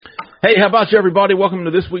Hey, how about you, everybody? Welcome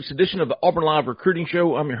to this week's edition of the Auburn Live Recruiting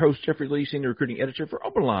Show. I'm your host, Jeffrey Lee, Senior Recruiting Editor for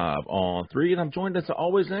Auburn Live on 3, and I'm joined, as I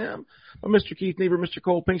always am, by Mr. Keith Never, Mr.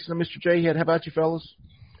 Cole Pinkston, and Mr. J Head. How about you, fellas?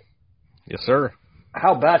 Yes, sir.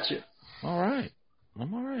 How about you? All right.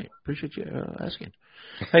 I'm all right. Appreciate you asking.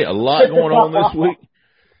 Hey, a lot going on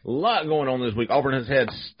this week. Auburn has had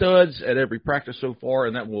studs at every practice so far,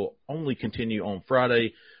 and that will only continue on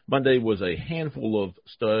Friday. Monday was a handful of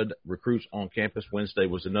stud recruits on campus. Wednesday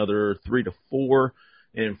was another 3 to 4.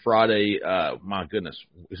 And Friday, my goodness,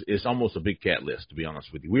 it's almost a big cat list, to be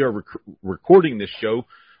honest with you. We are recording this show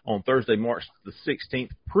on Thursday, March the 16th,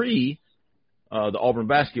 the Auburn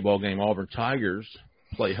basketball game. Auburn Tigers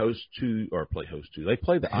play host to. They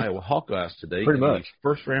play the Iowa Hawkeyes today. Pretty much.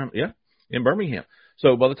 First round, in Birmingham.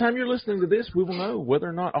 So by the time you're listening to this, we will know whether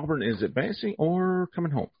or not Auburn is advancing or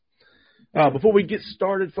coming home. Before we get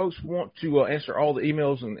started, folks, we want to answer all the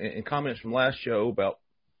emails and comments from last show about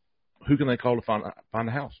who can they call to find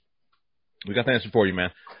a house. We got the answer for you,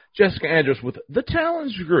 man. Jessica Andrus with the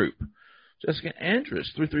Talons Group. Jessica Andrus,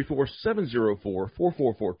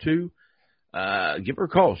 334-704-4442. Give her a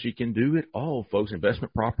call. She can do it all, folks.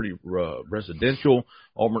 Investment property, residential,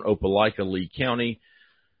 Auburn, Opelika, Lee County.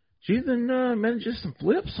 She even manages some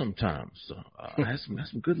flips sometimes. So, has some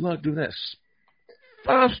good luck doing that.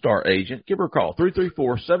 5-star agent. Give her a call,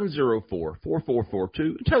 334-704-4442,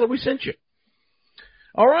 and tell her we sent you.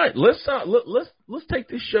 All right, let's take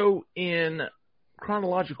this show in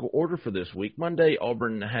chronological order for this week. Monday,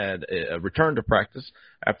 Auburn had a return to practice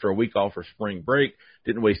after a week off for spring break.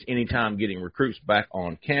 Didn't waste any time getting recruits back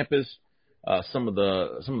on campus. Some of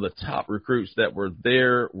the top recruits that were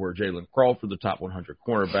there were Jalen Crawford, the top 100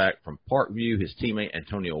 cornerback from Parkview, his teammate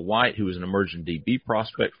Antonio White, who is an emerging DB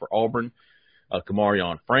prospect for Auburn,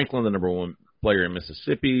 Kamarion Franklin, the number 1 player in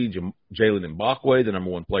Mississippi, Jalen Mbakwe, the number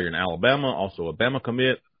 1 player in Alabama, also a Bama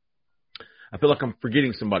commit. I feel like I'm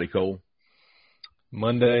forgetting somebody, Cole.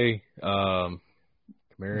 Monday,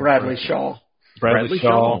 Bradley Shaw.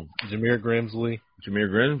 Jameer Grimsley.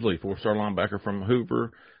 4-star linebacker from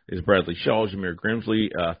Hoover is Bradley Shaw. Jameer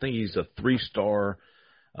Grimsley, I think he's a 3-star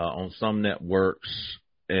on some networks,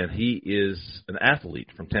 and he is an athlete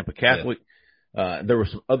from Tampa Catholic. Yeah. There were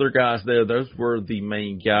some other guys there. Those were the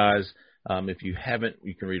main guys. If you haven't,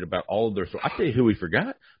 you can read about all of their. So I'll tell you who we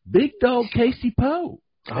forgot. Big Dog Casey Poe.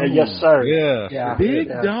 Oh, yes, sir. Yeah. Big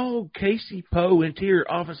Dog Casey Poe, interior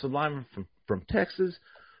offensive lineman from Texas,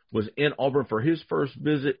 was in Auburn for his first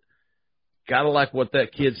visit. Got to like what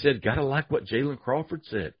that kid said. Got to like what Jalen Crawford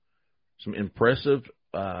said. Some impressive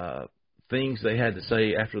things they had to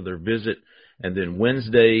say after their visit. And then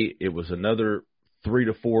Wednesday, it was another 3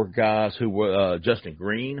 to 4 guys who were Justin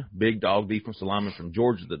Green, big dog defensive lineman from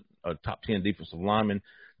Georgia, the top 10 defensive lineman.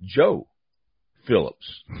 Joe Phillips.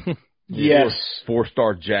 Yes.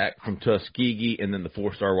 4-star Jack from Tuskegee, and then the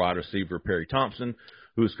 4-star wide receiver Perry Thompson,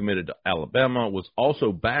 who is committed to Alabama, was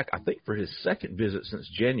also back, I think, for his second visit since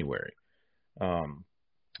January.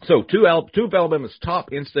 So two of Alabama's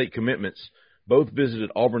top in-state commitments both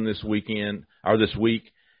visited Auburn this week, and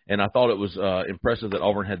I thought it was impressive that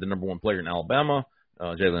Auburn had the number 1 player in Alabama,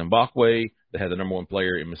 Jalen Mbakwe. They had the number 1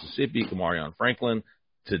 player in Mississippi, Kamarion Franklin.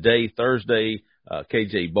 Today, Thursday,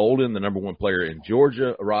 K.J. Bolden, the number 1 player in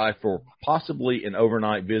Georgia, arrived for possibly an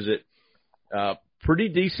overnight visit. Pretty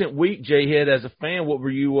decent week, J-Head. As a fan, what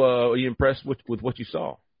were you impressed with what you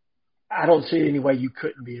saw? I don't see any way you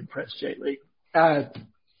couldn't be impressed, J-Lee.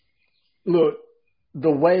 Look,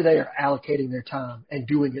 the way they are allocating their time and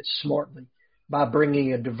doing it smartly, by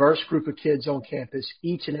bringing a diverse group of kids on campus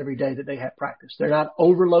each and every day that they have practice. They're not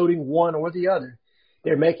overloading one or the other.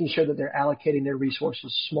 They're making sure that they're allocating their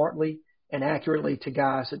resources smartly and accurately to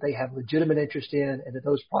guys that they have legitimate interest in and that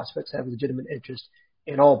those prospects have legitimate interest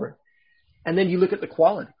in Auburn. And then you look at the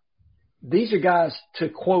quality. These are guys, to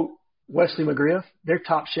quote Wesley McGriff, they're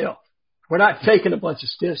top shelf. We're not taking a bunch of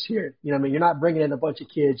stiffs here. You know what I mean? You're not bringing in a bunch of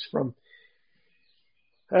kids from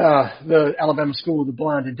the Alabama School of the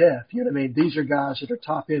Blind and Deaf. You know what I mean? These are guys that are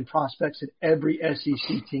top-end prospects that every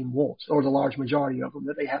SEC team wants, or the large majority of them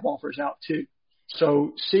that they have offers out to.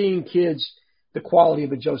 So seeing kids, the quality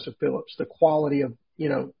of a Joseph Phillips, the quality of,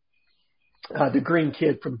 the green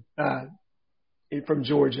kid from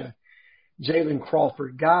Georgia, Jalen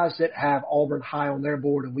Crawford, guys that have Auburn high on their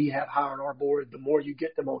board and we have high on our board, the more you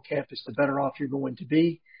get them on campus, the better off you're going to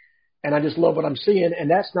be. And I just love what I'm seeing. And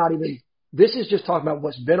that's not even – this is just talking about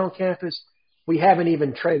what's been on campus. We haven't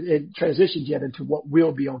even transitioned yet into what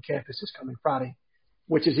will be on campus this coming Friday,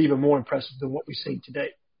 which is even more impressive than what we've seen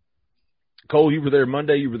today. Cole, you were there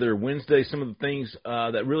Monday. You were there Wednesday. Some of the things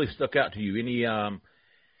that really stuck out to you.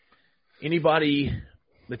 Anybody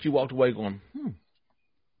that you walked away going,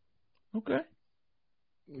 Okay.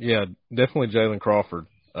 Yeah, definitely Jalen Crawford.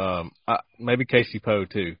 Maybe Casey Poe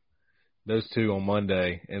too. Those two on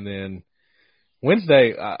Monday, and then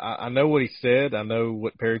Wednesday. I know what he said. I know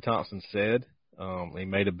what Perry Thompson said. He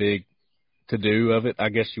made a big to do of it. I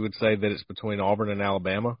guess you would say that it's between Auburn and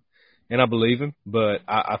Alabama, and I believe him. But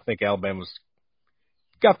I think Alabama's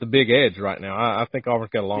got the big edge right now. I think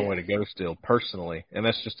Auburn's got a long way to go still, personally, and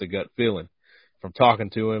that's just a gut feeling from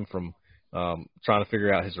talking to him, from trying to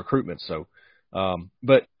figure out his recruitment. So,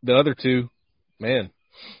 but the other two, man,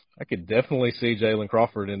 I could definitely see Jalen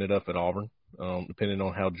Crawford ended up at Auburn, depending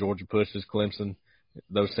on how Georgia pushes Clemson.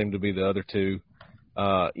 Those seem to be the other two.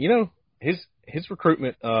 His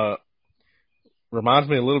recruitment reminds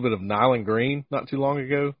me a little bit of Nyland Green not too long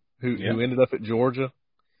ago, who ended up at Georgia.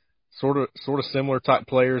 Sort of similar type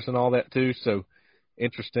players and all that too. So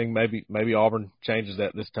interesting. Maybe Auburn changes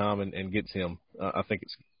that this time and gets him. I think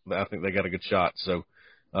they got a good shot. So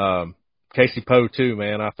Casey Poe too,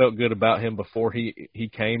 man. I felt good about him before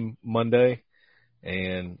he came Monday,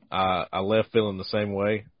 and I left feeling the same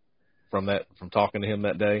way from talking to him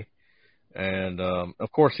that day. And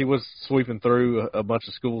of course he was sweeping through a bunch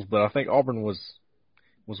of schools, but I think Auburn was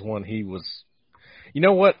one he was. You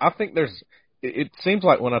know what? I think it seems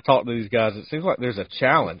like when I talk to these guys, it seems like there's a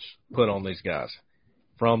challenge put on these guys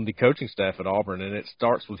from the coaching staff at Auburn, and it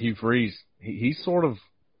starts with Hugh Freeze.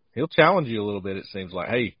 He'll challenge you a little bit. It seems like,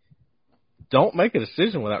 hey, don't make a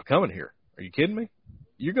decision without coming here. Are you kidding me?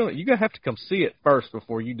 You're gonna have to come see it first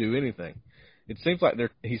before you do anything. It seems like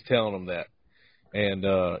he's telling them that,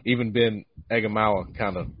 and even Ben Agamala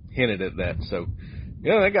kind of hinted at that. So,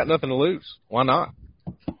 they got nothing to lose. Why not?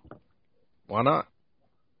 Why not?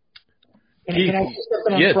 Can I say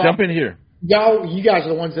something on jump in here. You guys are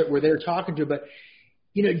the ones that were there talking to, but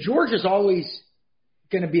Georgia's always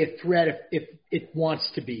going to be a threat if it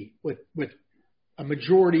wants to be with a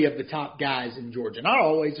majority of the top guys in Georgia. Not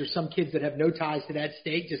always. There's some kids that have no ties to that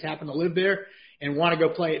state, just happen to live there and want to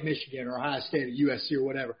go play at Michigan or Ohio State or USC or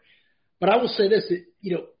whatever. But I will say this,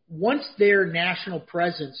 once their national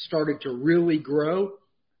presence started to really grow,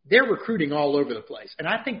 they're recruiting all over the place. And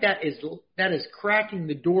I think that is cracking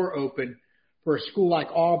the door open for a school like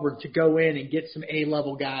Auburn to go in and get some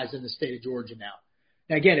A-level guys in the state of Georgia now.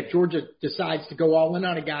 Now, again, if Georgia decides to go all in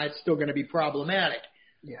on a guy, it's still going to be problematic.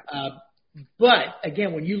 Yeah. But,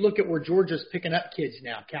 again, when you look at where Georgia's picking up kids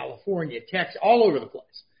now, California, Texas, all over the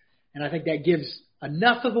place, and I think that gives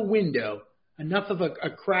enough of a window, enough of a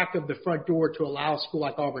crack of the front door to allow a school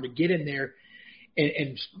like Auburn to get in there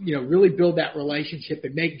and really build that relationship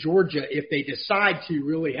and make Georgia, if they decide to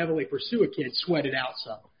really heavily pursue a kid, sweat it out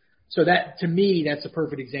some. So that, to me, that's a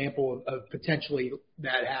perfect example of potentially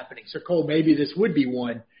that happening. So, Cole, maybe this would be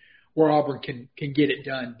one where Auburn can get it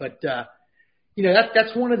done. But,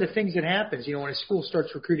 that's one of the things that happens, when a school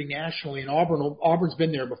starts recruiting nationally, and Auburn's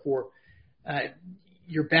been there before.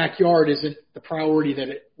 Your backyard isn't the priority that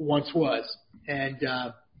it once was. And,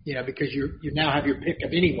 because you now have your pick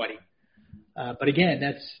of anybody. But again,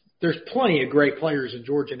 there's plenty of great players in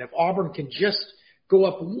Georgia. And if Auburn can just go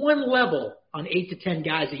up one level on 8 to 10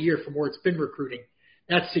 guys a year from where it's been recruiting,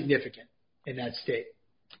 that's significant in that state.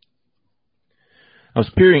 I was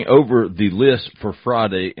peering over the list for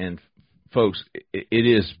Friday, and folks, it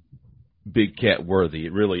is Big Cat worthy.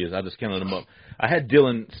 It really is. I just counted them up. I had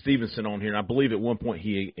Dylan Stevenson on here, and I believe at one point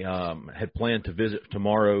he had planned to visit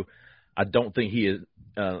tomorrow. I don't think he is.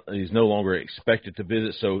 He's no longer expected to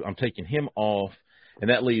visit, so I'm taking him off, and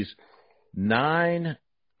that leaves 9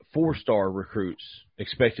 4-star recruits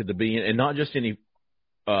expected to be in, and not just any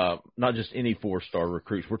 4-star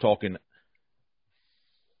recruits. We're talking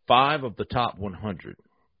 5 of the top 100.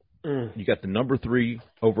 You got the number 3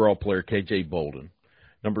 overall player, KJ Bolden,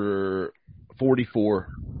 number 44,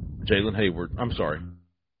 Jalen Hayward. I'm sorry,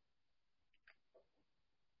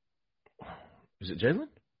 is it Jalen?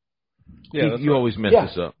 Yeah, you always mess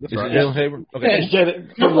this up. Is right. it Jalen Hayward? Okay.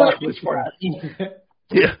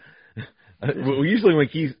 Yeah. Well, usually when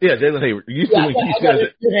Keith, Jalen Hayward. Usually when Keith says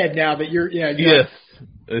it, your head now that you're, yes,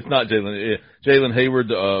 it's not Jalen. Jalen Hayward,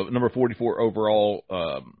 number 44 overall.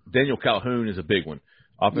 Daniel Calhoun is a big one.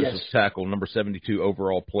 Offensive tackle, number 72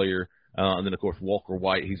 overall player. And then, of course, Walker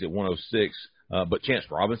White, he's at 106. But Chance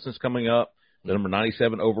Robinson's coming up, the number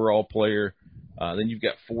 97 overall player. Then you've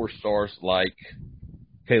got 4-stars like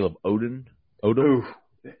Caleb Odom.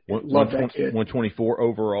 Love that kid. 124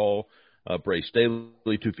 overall. Bray Staley,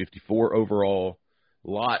 254 overall.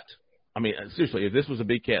 Seriously, if this was a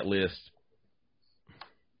Big Cat list,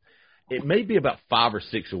 it may be about 5 or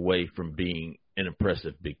 6 away from being an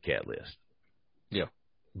impressive Big Cat list. Yeah.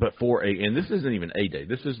 But and this isn't even A-Day.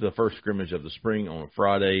 This is the first scrimmage of the spring on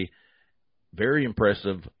Friday. Very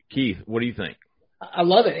impressive. Keith, what do you think? I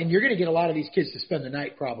love it. And you're going to get a lot of these kids to spend the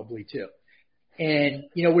night probably too. And,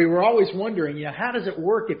 we were always wondering, how does it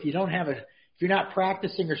work if you don't have if you're not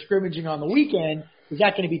practicing or scrimmaging on the weekend, is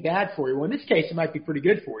that going to be bad for you? Well, in this case, it might be pretty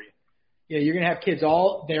good for you. You're going to have kids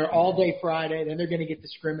all day Friday, then they're going to get to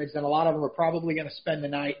scrimmage, then a lot of them are probably going to spend the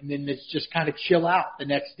night, and then it's just kind of chill out the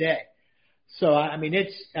next day. So,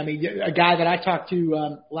 a guy that I talked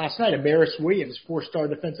to last night, Amaris Williams, 4-star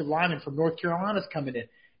defensive lineman from North Carolina, is coming in.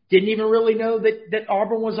 Didn't even really know that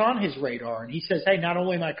Auburn was on his radar. And he says, hey, not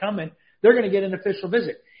only am I coming, they're going to get an official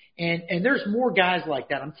visit. And there's more guys like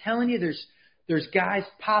that. I'm telling you, there's guys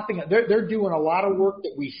popping up. They're doing a lot of work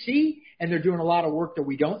that we see, and they're doing a lot of work that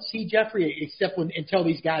we don't see, Jeffrey, except until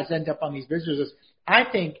these guys end up on these visitors lists. I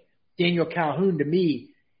think Daniel Calhoun, to me,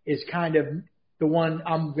 is kind of the one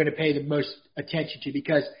I'm going to pay the most attention to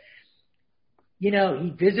because, he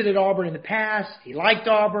visited Auburn in the past. He liked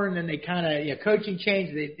Auburn. Then they kind of, coaching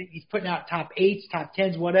changed. He's putting out top 8s, top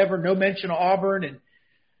 10s, whatever. No mention of Auburn. And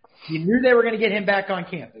you knew they were going to get him back on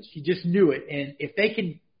campus. You just knew it. And if they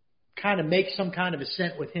can kind of make some kind of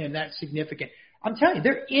ascent with him, that's significant. I'm telling you,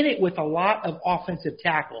 they're in it with a lot of offensive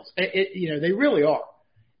tackles. They really are.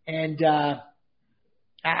 And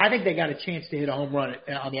I think they got a chance to hit a home run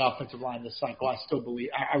on the offensive line this cycle. I still believe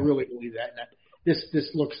 – I really believe that. And this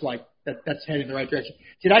looks like that's heading in the right direction.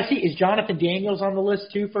 Did I see – is Jonathan Daniels on the list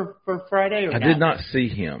too for Friday? Or I did not see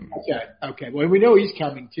him. Okay. Well, we know he's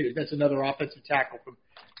coming too. That's another offensive tackle from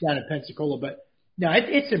down in Pensacola. But, no,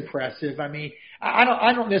 it's impressive.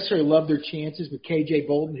 I don't necessarily love their chances with KJ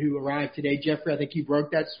Bolden, who arrived today. Jeffrey, I think you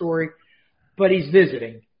broke that story. But he's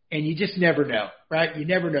visiting. And you just never know, right? You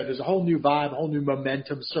never know. There's a whole new vibe, a whole new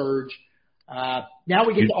momentum surge. Now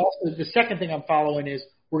we get to also – the second thing I'm following is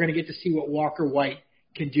we're going to get to see what Walker White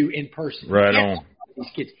can do in person. Right on. These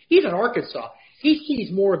kids. He's in Arkansas. He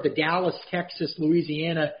sees more of the Dallas, Texas,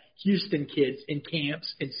 Louisiana, Houston kids in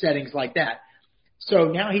camps and settings like that. So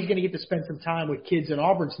now he's going to get to spend some time with kids in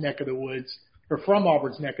Auburn's neck of the woods or from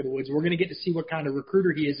Auburn's neck of the woods. We're going to get to see what kind of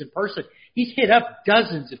recruiter he is in person. He's hit up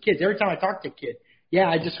dozens of kids. Every time I talk to a kid, yeah,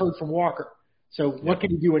 I just heard from Walker. So what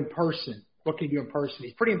can he do in person?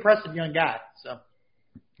 He's a pretty impressive young guy. So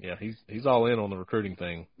yeah, he's all in on the recruiting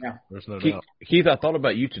thing. Yeah, there's no doubt. Keith, I thought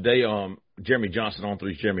about you today. Jeremy Johnson on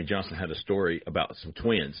Three's Jeremy Johnson had a story about some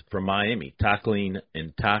twins from Miami, Tackling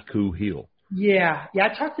and Taku Hill. Yeah. I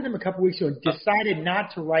talked to them a couple weeks ago and decided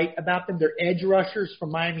not to write about them. They're edge rushers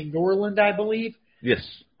from Miami Norland, I believe. Yes.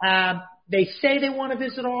 They say they want to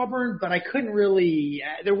visit Auburn, but I couldn't really.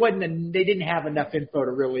 They didn't have enough info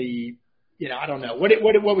to really. I don't know what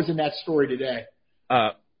was in that story today.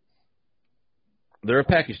 They're a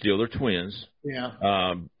package deal. They're twins.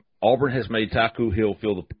 Yeah. Auburn has made Taku Hill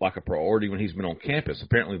feel like a priority when he's been on campus.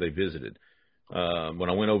 Apparently, they visited. When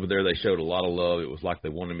I went over there, they showed a lot of love. It was like they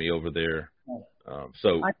wanted me over there.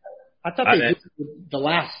 I thought they visited the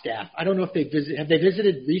last staff. I don't know if they visited. Have they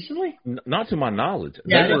visited recently? Not to my knowledge.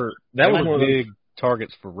 Yeah, that was one of the big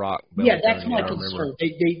targets for Rock. Yeah, that's my concern.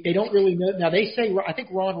 They don't really know. Now, they say, I think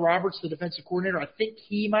Ron Roberts, the defensive coordinator, I think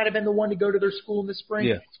he might have been the one to go to their school in the spring.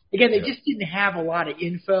 Yeah. Again, they just didn't have a lot of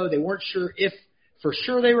info. They weren't sure if for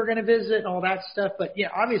sure they were going to visit and all that stuff. But, yeah,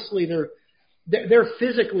 obviously they're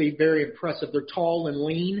physically very impressive. They're tall and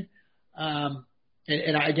lean.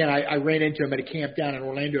 I ran into them at a camp down in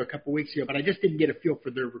Orlando a couple weeks ago, but I just didn't get a feel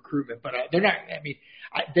for their recruitment. But they're not.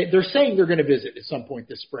 They're saying they're going to visit at some point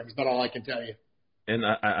this spring. Is about all I can tell you. And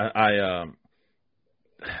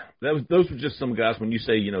those were just some guys. When you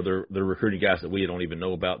say they're recruiting guys that we don't even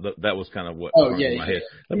know about, that was kind of what was in my head.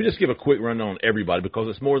 Let me just give a quick rundown on everybody because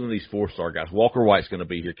it's more than these 4-star guys. Walker White's going to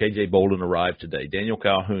be here. KJ Bolden arrived today. Daniel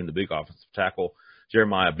Calhoun, the big offensive tackle.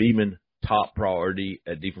 Jeremiah Beeman, top priority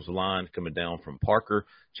at defensive line, coming down from Parker.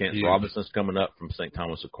 Chance Robinson's coming up from St.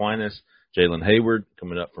 Thomas Aquinas. Jalen Hayward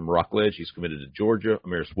coming up from Rockledge. He's committed to Georgia.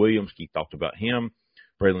 Amaris Williams, Keith talked about him.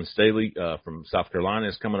 Braylon Staley from South Carolina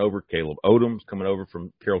is coming over. Caleb Odom's coming over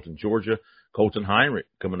from Carrollton, Georgia. Colton Heinrich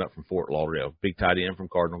coming up from Fort Lauderdale. Big tight end from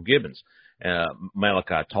Cardinal Gibbons.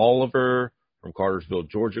 Malachi Tolliver from Cartersville,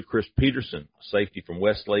 Georgia. Chris Peterson, safety from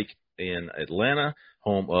Westlake in Atlanta,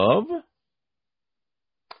 home of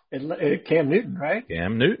Cam Newton, right?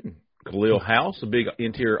 Cam Newton. Khalil House, a big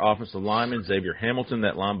interior offensive lineman. Xavier Hamilton,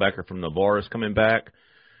 that linebacker from Navarre, is coming back.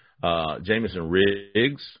 Jamison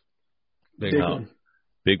Riggs.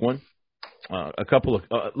 Big one. A couple of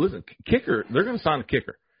kicker. They're going to sign a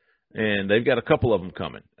kicker, and they've got a couple of them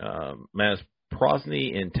coming. Maz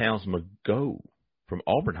Prosny and Towns McGough from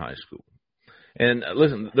Auburn High School. And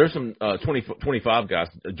listen, there's some 25 guys.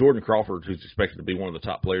 Jordan Crawford, who's expected to be one of the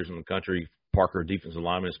top players in the country. Parker, defensive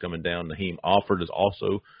lineman, is coming down. Naheem Alford is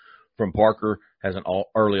also from Parker has an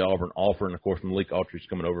early Auburn offer, and, of course, Malik Autry's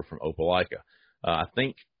coming over from Opelika. I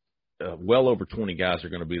think well over 20 guys are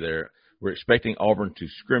going to be there. We're expecting Auburn to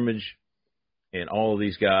scrimmage and all of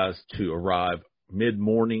these guys to arrive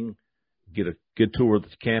mid-morning, get a good tour of the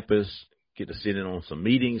campus, get to sit in on some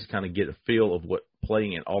meetings, kind of get a feel of what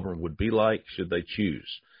playing in Auburn would be like should they choose.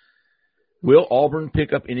 Will Auburn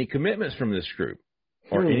pick up any commitments from this group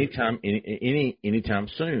or anytime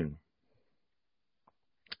soon?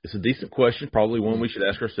 It's a decent question, probably one we should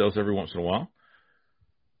ask ourselves every once in a while.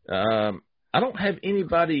 I don't have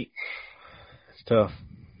anybody. It's tough.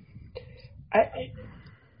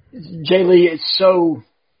 Jay Lee, it's so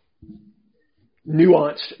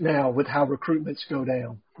nuanced now with how recruitments go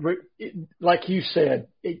down. Like you said,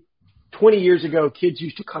 20 years ago, kids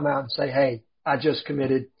used to come out and say, hey, I just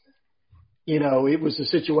committed. You know, it was a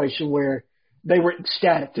situation where they were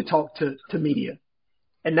ecstatic to talk to media.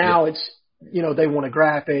 And now it's, you know, they want a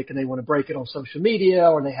graphic and they want to break it on social media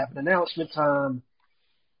or they have an announcement time.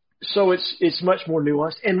 So it's much more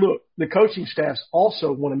nuanced. And look, the coaching staffs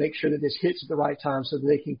also want to make sure that this hits at the right time so that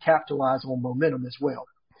they can capitalize on momentum as well.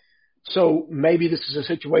 So maybe this is a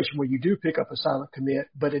situation where you do pick up a silent commit,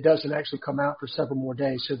 but it doesn't actually come out for several more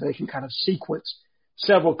days so they can kind of sequence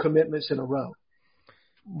several commitments in a row.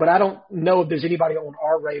 But I don't know if there's anybody on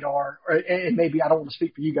our radar, and maybe I don't want to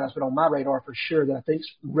speak for you guys, but on my radar for sure that I think's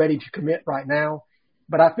ready to commit right now.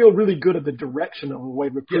 But I feel really good of the direction of the way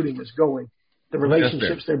recruiting is going. The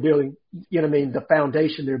relationships they're building, you know what I mean, the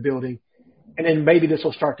foundation they're building. And then maybe this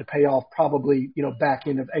will start to pay off probably, you know, back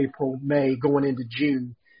end of April, May, going into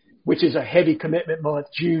June, which is a heavy commitment month.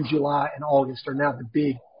 June, July, and August are now the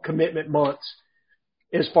big commitment months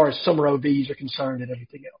as far as summer OVs are concerned and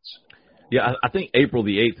everything else. Yeah, I think April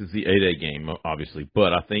the 8th is the A-Day game, obviously.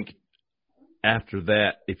 But I think after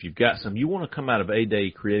that, if you've got some, you want to come out of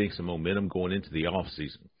A-Day creating some momentum going into the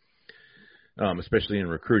offseason. Especially in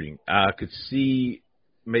recruiting. I could see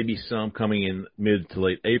maybe some coming in mid to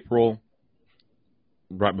late April,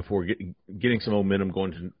 right before getting some momentum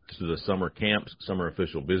going to the summer camps, summer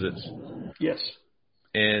official visits. Yes.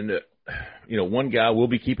 And, you know, one guy we'll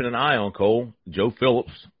be keeping an eye on, Cole, Joe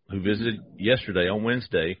Phillips, who visited yesterday on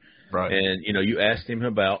Wednesday. Right. And, you know, you asked him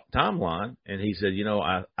about timeline, and he said, you know,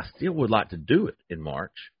 I still would like to do it in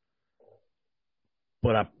March,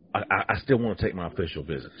 but I still want to take my official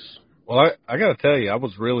visits. Well, I got to tell you, I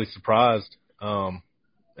was really surprised.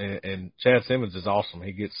 And Chad Simmons is awesome.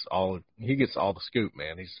 He gets all the scoop,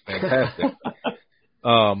 man. He's fantastic.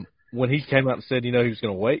 When he came out and said, you know, he was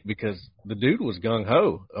going to wait because the dude was gung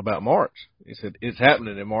ho about March. He said it's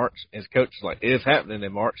happening in March. His coach was like, it's happening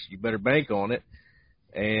in March. You better bank on it.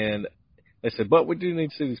 And they said, but we do need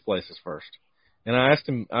to see these places first. And I asked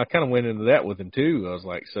him. I kind of went into that with him too. I was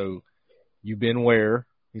like, so you've been where?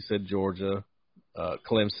 He said Georgia.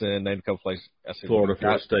 Clemson, named a couple places. I said, Florida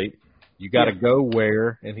State. You got to go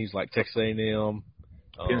where? And he's like Texas A&M,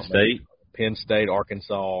 Penn State,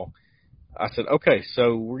 Arkansas. I said, okay,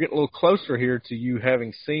 so we're getting a little closer here to you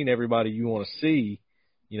having seen everybody you want to see.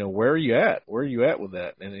 You know, where are you at? Where are you at with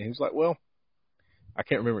that? And he was like, well, I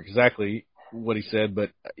can't remember exactly what he said,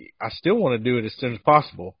 but I still want to do it as soon as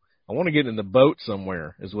possible. I want to get in the boat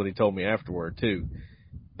somewhere, is what he told me afterward too.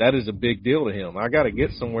 That is a big deal to him. I got to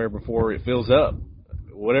get somewhere before it fills up.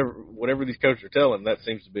 Whatever these coaches are telling him, that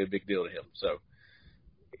seems to be a big deal to him. So,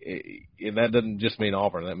 and that doesn't just mean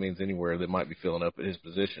Auburn. That means anywhere that might be filling up at his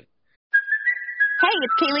position. Hey,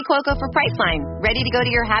 it's Kaylee Cuoco for Priceline. Ready to go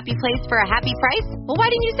to your happy place for a happy price? Well,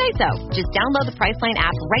 why didn't you say so? Just download the Priceline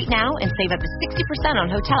app right now and save up to 60% on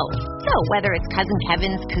hotels. So whether it's Cousin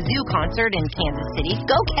Kevin's Kazoo Concert in Kansas City,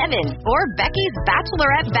 go Kevin, or Becky's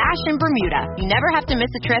Bachelorette Bash in Bermuda, you never have to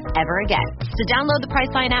miss a trip ever again. So download the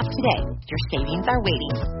Priceline app today. Your savings are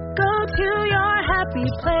waiting. Go to your happy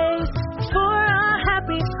place for a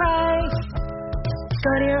happy price.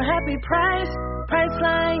 Go to your happy price,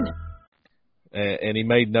 Priceline. And he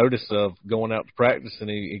made notice of going out to practice, and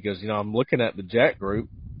he goes, you know, I'm looking at the Jack group.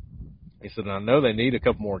 He said, I know they need a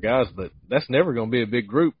couple more guys, but that's never going to be a big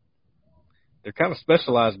group. They're kind of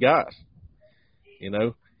specialized guys, you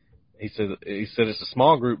know. He said it's a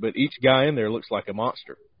small group, but each guy in there looks like a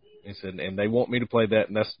monster. He said, and they want me to play that,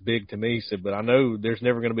 and that's big to me. He said, but I know there's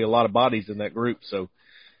never going to be a lot of bodies in that group, so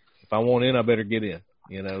if I want in, I better get in.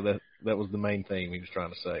 You know, that was the main theme he was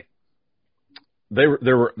trying to say.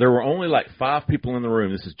 There were only like 5 people in the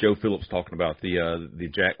room. This is Joe Phillips talking about the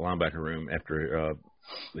Jack linebacker room after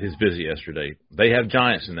his visit yesterday. They have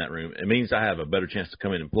giants in that room. It means I have a better chance to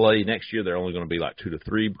come in and play. Next year they're only going to be like 2 to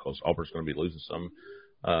 3 because Auburn's going to be losing some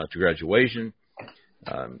to graduation.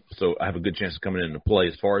 So I have a good chance of coming in to play.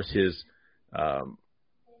 As far as his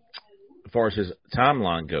far as his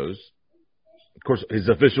timeline goes, of course, his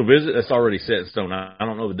official visit, that's already set in stone. I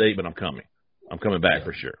don't know the date, but I'm coming. I'm coming back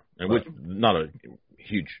for sure. And which, not a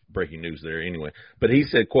huge breaking news there anyway. But he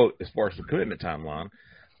said, quote, as far as the commitment timeline,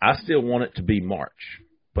 I still want it to be March,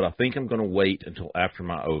 but I think I'm going to wait until after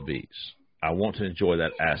my OVs. I want to enjoy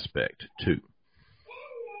that aspect too.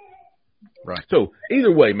 Right. So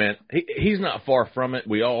either way, man, he's not far from it.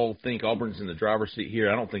 We all think Auburn's in the driver's seat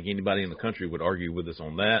here. I don't think anybody in the country would argue with us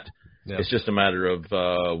on that. Yeah. It's just a matter of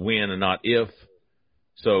when and not if.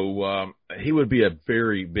 So he would be a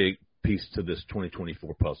very big piece to this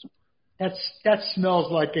 2024 puzzle. That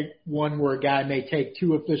smells like one where a guy may take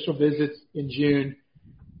 2 official visits in June.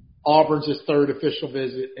 Auburn's his 3rd official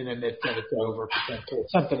visit, and then it's over.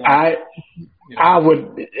 Something like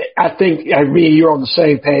that. I think you're on the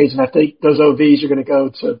same page, and I think those OVs are going to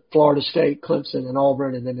go to Florida State, Clemson, and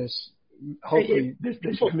Auburn, and then hopefully there's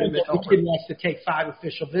commitment. The kid wants to take 5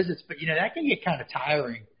 official visits, but that can get kind of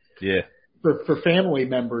tiring. Yeah. For family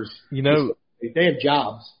members, they have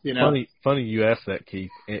jobs. Funny you asked that,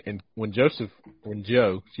 Keith. And when Joe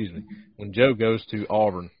goes to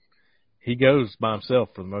Auburn, he goes by himself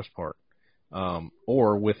for the most part,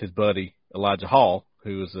 or with his buddy Elijah Hall,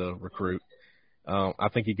 who is a recruit. I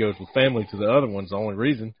think he goes with family to the other ones. The only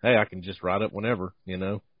reason, hey, I can just ride up whenever. I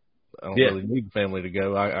don't really need the family to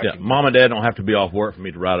go. Mom and Dad don't have to be off work for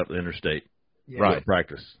me to ride up the interstate. Yeah. Right.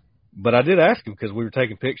 Practice. But I did ask him because we were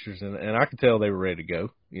taking pictures, and I could tell they were ready to go.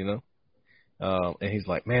 And he's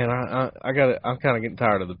like, man, I'm kind of getting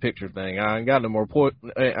tired of the picture thing. I ain't got no more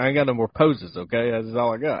poses. Okay, that's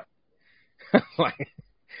all I got. Like,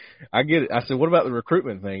 I get it. I said, what about the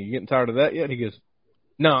recruitment thing? You getting tired of that yet? He goes,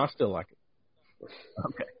 no, I still like it.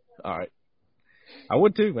 Okay, all right. I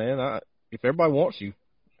would too, man. If everybody wants you,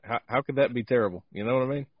 how could that be terrible? You know what I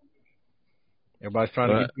mean? Everybody's trying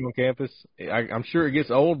to get you on campus. I'm sure it gets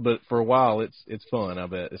old, but for a while it's fun. I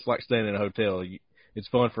bet it's like staying in a hotel. It's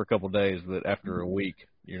fun for a couple of days, but after a week,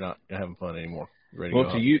 you're not having fun anymore.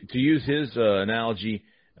 To use his analogy,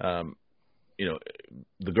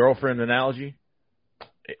 the girlfriend analogy,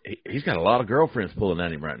 he's got a lot of girlfriends pulling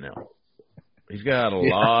at him right now. He's got a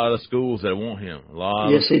lot of schools that want him.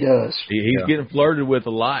 Yes, he does. He's getting flirted with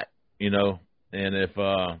a lot, and if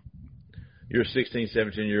you're a 16,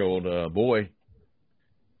 17-year-old boy,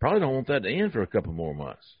 probably don't want that to end for a couple more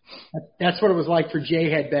months. That's what it was like for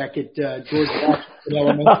J-Head back at George Washington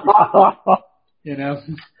Elementary.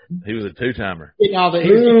 He was a two-timer. He's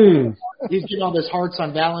getting all those hearts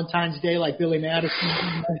on Valentine's Day like Billy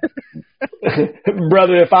Madison.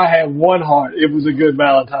 Brother, if I had one heart, it was a good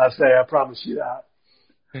Valentine's Day. I promise you that.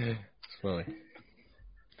 It's funny.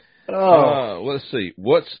 Let's see.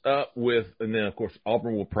 What's up with, and then, of course,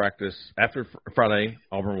 Auburn will practice after Friday.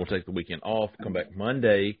 Auburn will take the weekend off, come back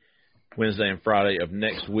Monday, Wednesday, and Friday of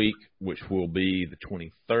next week, which will be the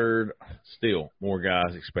 23rd. Still, more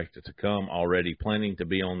guys expected to come, already planning to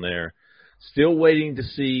be on there. Still waiting to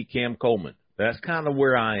see Cam Coleman. That's kind of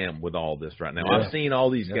where I am with all this right now. Yeah. I've seen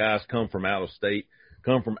all these guys come from out of state,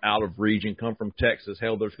 come from out of region, come from Texas.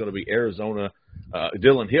 Hell, there's going to be Arizona.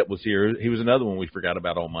 Dylan Hipp was here. He was another one we forgot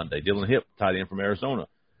about on Monday. Dylan Hipp, tight end from Arizona,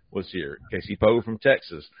 was here. Casey Poe from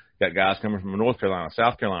Texas. Got guys coming from North Carolina,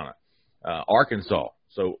 South Carolina, Arkansas.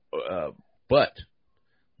 So, but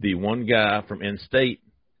the one guy from in-state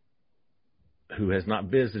who has not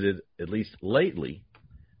visited, at least lately,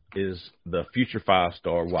 is the future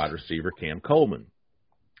 5-star wide receiver Cam Coleman.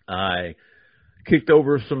 I kicked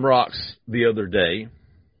over some rocks the other day,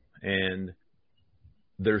 and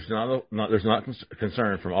there's not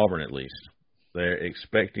concern from Auburn, at least. They're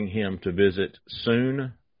expecting him to visit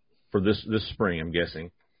soon for this spring, I'm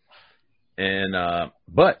guessing. And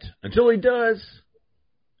but until he does,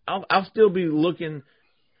 I'll still be looking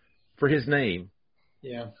for his name.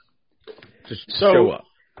 Yeah. To show up.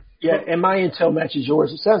 Yeah, and my intel matches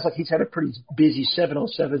yours. It sounds like he's had a pretty busy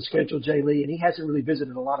 7-on-7 schedule, Jay Lee, and he hasn't really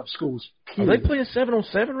visited a lot of schools. Period. Are they playing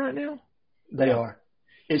 7-on-7 right now? They are.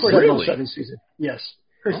 It's really? 7-on-7 season. Yes.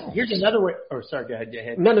 Here's another way. Oh, sorry, go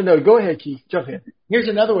ahead. No. Go ahead, Keith. Jump in. Here's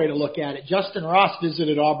another way to look at it. Justin Ross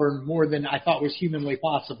visited Auburn more than I thought was humanly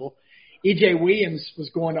possible. E.J. Williams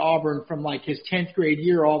was going to Auburn from like his 10th grade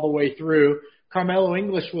year all the way through. Carmelo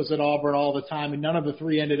English was at Auburn all the time, and none of the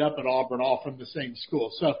three ended up at Auburn, all from the same school.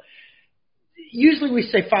 So usually we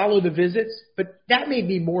say follow the visits, but that may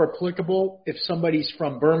be more applicable if somebody's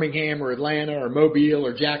from Birmingham or Atlanta or Mobile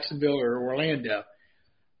or Jacksonville or Orlando.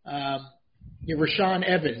 Rashawn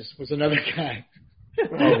Evans was another guy.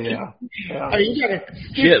 Oh, yeah. I mean, you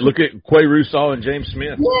gotta look at Quay Russaw and James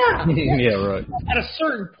Smith. Yeah. Yeah, right. At a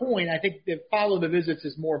certain point, I think that follow the visits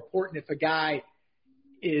is more important if a guy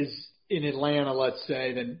is in Atlanta, let's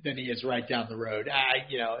say, than he is right down the road.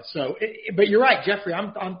 But you're right, Jeffrey.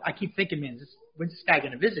 I keep thinking, man, when's this guy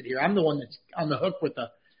going to visit here? I'm the one that's on the hook with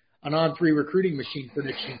an on-3 recruiting machine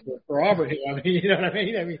prediction for Auburn here. I mean, you know what I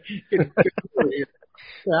mean?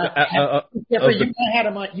 Jeffrey,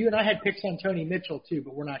 you and I had picks on Tony Mitchell too,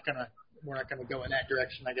 but we're not gonna go in that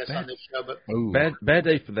direction, I guess, on this show. But bad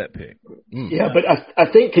day for that pick. Yeah, but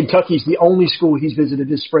I think Kentucky's the only school he's visited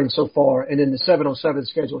this spring so far, and then the 7-on-7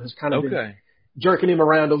 schedule has kind of been jerking him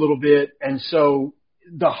around a little bit, and so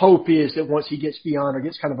the hope is that once he gets beyond or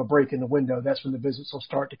gets kind of a break in the window, that's when the visits will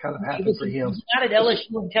start to kind of happen for him. Was he not at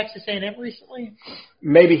LSU and Texas A&M recently?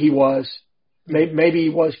 Maybe he was. Maybe he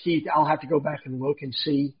was, Keith. I'll have to go back and look and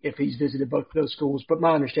see if he's visited both of those schools. But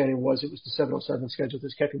my understanding was it was the 7-on-7 schedule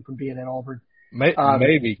that's kept him from being at Auburn.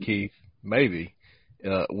 Maybe, Keith. Maybe.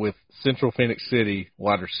 With Central Phoenix City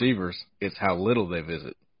wide receivers, it's how little they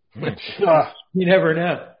visit. You never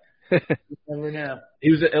know. You never know.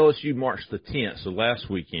 He was at LSU March the 10th, so last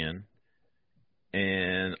weekend.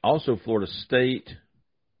 And also Florida State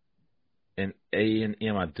and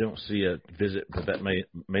A&M. I don't see a visit, but that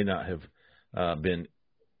may not have been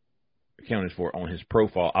accounted for on his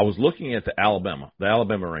profile. I was looking at the Alabama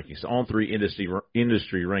rankings, the on-3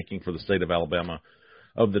 industry ranking for the state of Alabama.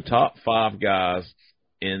 Of the top 5 guys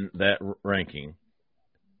in that ranking,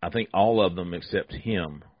 I think all of them except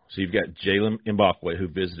him. So you've got Jalen Mbakwe, who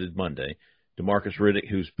visited Monday, DeMarcus Riddick,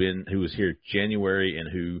 who was here January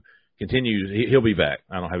and who continues. He'll be back.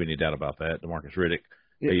 I don't have any doubt about that. DeMarcus Riddick,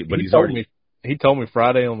 but he told me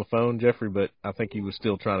Friday on the phone, Jeffrey, but I think he was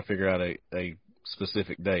still trying to figure out a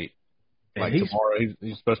specific date. Like tomorrow,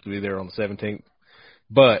 he's supposed to be there on the 17th,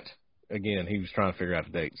 but again, he was trying to figure out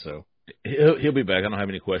a date. So he'll be back. I don't have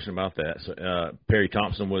any question about that. So Perry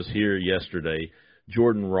Thompson was here yesterday.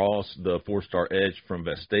 Jordan Ross, the 4-star edge from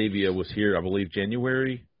Vestavia, was here, I believe,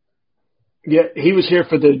 January. Yeah, he was here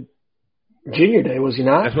for the junior day, was he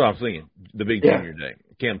not? That's what I was thinking, the big junior day.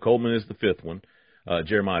 Cam Coleman is the 5th one.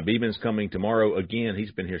 Jeremiah Beeman's coming tomorrow. Again,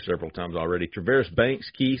 he's been here several times already. Traveris Banks,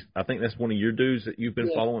 Keith, I think that's one of your dudes that you've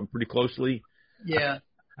been following pretty closely. Yeah.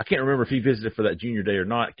 I can't remember if he visited for that junior day or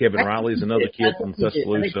not. Kevin Riley is another kid from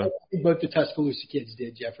Tuscaloosa. I think both the Tuscaloosa kids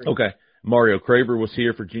did, Jeffrey. Okay. Mario Craver was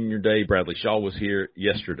here for junior day. Bradley Shaw was here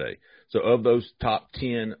yesterday. So of those top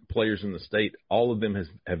 10 players in the state, all of them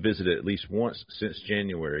have visited at least once since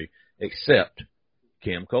January, except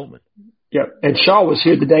Cam Coleman. Yep, and Shaw was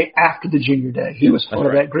here the day after the junior day. He was part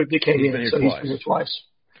of that group that came in, so he's been here twice.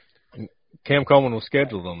 Cam Coleman was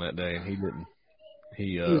scheduled on that day, and he didn't.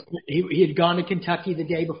 He had gone to Kentucky the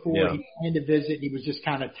day before. Yeah. He planned to visit. He was just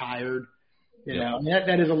kind of tired. You know, and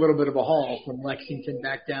that is a little bit of a haul from Lexington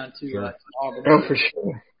back down to Auburn. Oh, for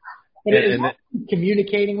sure. But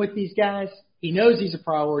communicating with these guys, he knows he's a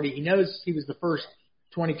priority. He knows he was the first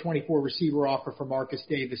 2024 receiver offer for Marcus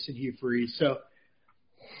Davis and Hugh Freeze. So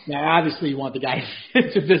now, obviously, you want the guy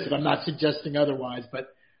to visit. I'm not suggesting otherwise, but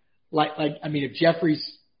if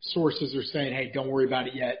Jeffrey's sources are saying, "Hey, don't worry about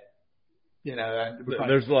it yet,"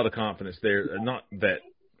 there's a lot of confidence there. Not that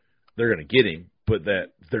they're going to get him, but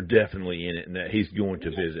that they're definitely in it and that he's going to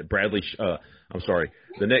visit.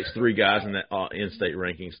 The next 3 guys in that in-state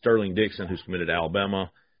ranking: Sterling Dixon, who's committed to Alabama;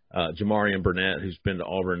 Jamarian Burnett, who's been to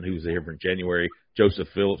Auburn, who was here in January; Joe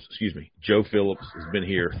Phillips has been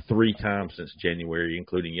here 3 times since January,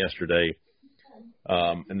 including yesterday.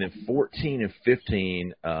 And then 14 and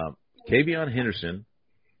 15, Kavion Henderson.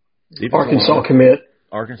 Arkansas commit.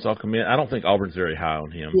 I don't think Auburn's very high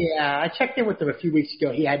on him. Yeah, I checked in with him a few weeks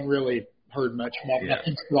ago. He hadn't really heard much from him.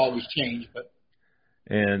 Things could always change.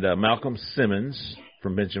 And Malcolm Simmons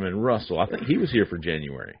from Benjamin Russell. I think he was here for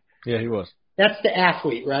January. Yeah, he was. That's the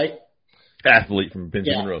athlete, right? Athlete from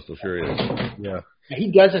Benjamin Russell, sure is. Yeah.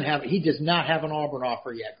 He does not have an Auburn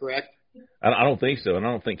offer yet, correct? I don't think so, and I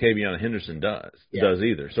don't think Kavion Henderson does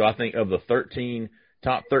either. So I think of the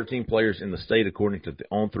top 13 players in the state, according to the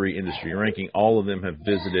On3 industry ranking, all of them have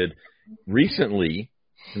visited recently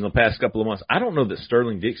in the past couple of months. I don't know that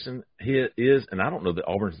Sterling Dixon is, and I don't know that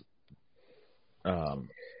Auburn's.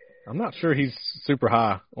 I'm not sure he's super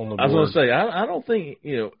high on the board. I was going to say, I don't think,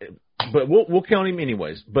 but we'll count him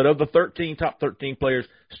anyways. But of the top 13 players,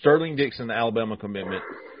 Sterling Dixon, the Alabama commitment,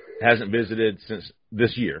 hasn't visited since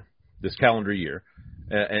this calendar year,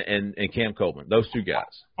 and Cam Coleman, those 2 guys.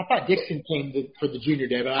 I thought Dixon came for the junior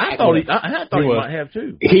day, but I thought he might have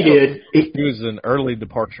too. He did. He was an early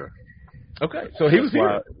departure. Okay, so he was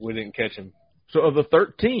here. We didn't catch him. So of the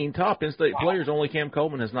 13 top in-state players, only Cam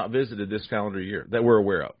Coleman has not visited this calendar year that we're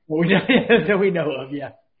aware of. That we know of,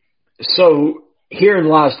 yeah. So herein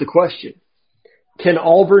lies the question. Can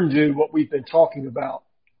Auburn do what we've been talking about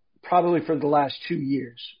probably for the last 2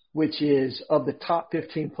 years, which is of the top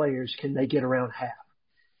 15 players, can they get around half?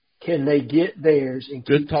 Can they get theirs and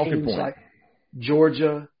Good keep talking teams point. like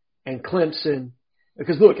Georgia and Clemson?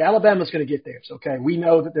 Because, look, Alabama's going to get theirs, okay? We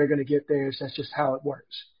know that they're going to get theirs. That's just how it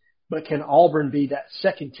works. But can Auburn be that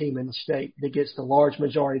second team in the state that gets the large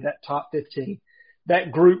majority of that top 15,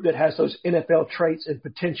 that group that has those NFL traits and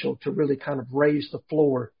potential to really kind of raise the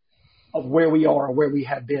floor of where we are or where we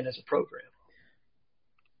have been as a program?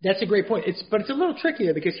 That's a great point. But it's a little tricky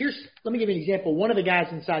there because let me give you an example. One of the guys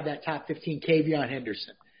inside that top 15, Kavion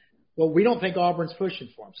Henderson. Well, we don't think Auburn's pushing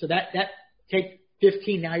for him. So that take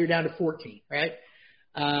 15, now you're down to 14, right?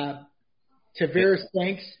 Tavares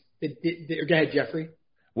Banks. Go ahead, Jeffrey.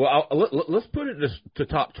 Well, let's put it to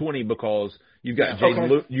top 20 because you've got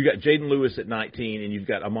Jaden Lewis at 19 and you've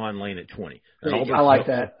got Amon Lane at 20. And I like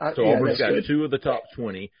that. Auburn's got good. two of the top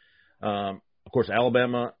 20. Of course,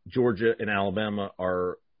 Alabama, Georgia, and Alabama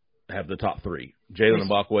have the top three: Jalen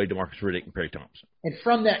Mbakwe, DeMarcus Riddick, and Perry Thompson. And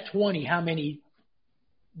from that 20, how many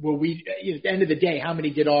will we? At the end of the day, how many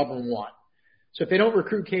did Auburn want? So if they don't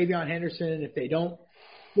recruit Kavion Henderson, if they don't.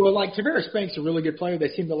 Well, like Tavares Banks is a really good player. They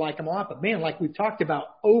seem to like him a lot. But, man, like we've talked about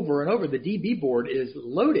over and over, the DB board is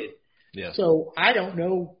loaded. Yeah. So I don't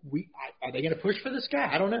know. Are they going to push for this guy?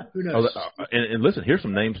 I don't know. Who knows? And listen, here's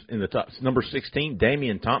some names in the top. Number 16,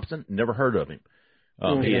 Damian Thompson. Never heard of him.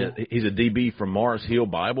 He's a DB from Mars Hill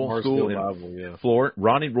Bible School in Florida.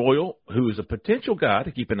 Ronnie Royal, who is a potential guy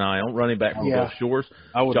to keep an eye on, running back from Gulf Shores.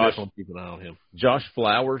 I would definitely keep an eye on him. Josh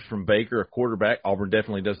Flowers from Baker, a quarterback. Auburn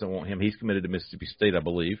definitely doesn't want him. He's committed to Mississippi State, I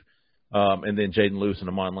believe. And then Jaden Lewis and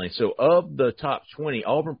Amon Lane. So of the top 20,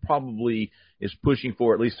 Auburn probably is pushing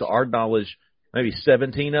for, at least to our knowledge, maybe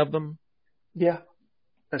 17 of them. Yeah,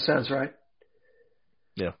 that sounds right.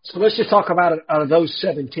 Yeah. So let's just talk about out of those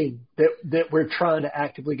 17 that we're trying to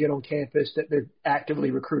actively get on campus, that they're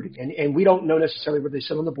actively recruiting. And we don't know necessarily where they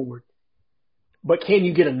sit on the board. But can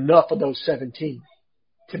you get enough of those 17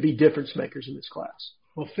 to be difference makers in this class?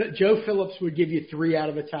 Well, Joe Phillips would give you 3 out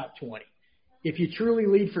of the top 20. If you truly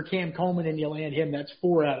lead for Cam Coleman and you land him, that's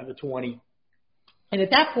 4 out of the 20. And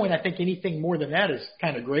at that point, I think anything more than that is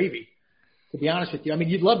kind of gravy, to be honest with you. I mean,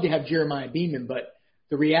 you'd love to have Jeremiah Beeman, but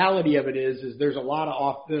the reality of it is there's a lot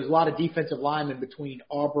of defensive linemen between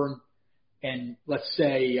Auburn and, let's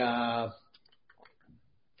say,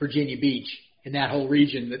 Virginia Beach in that whole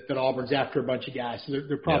region that Auburn's after a bunch of guys. So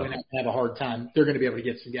they're probably not going to have a hard time. They're going to be able to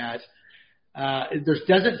get some guys. There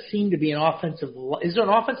doesn't seem to be an offensive – is there an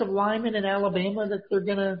offensive lineman in Alabama that they're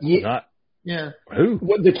going to – Yeah. Who?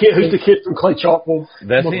 Who's the kid from Clay Chalkville?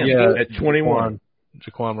 That's him at 21.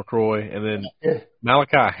 Jaquan McCroy, and then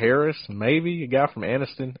Malachi Harris, maybe a guy from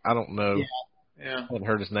Anniston. I don't know. Yeah. I haven't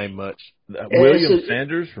heard his name much. William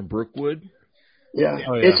Sanders from Brookwood. Yeah.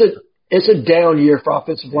 It's a down year for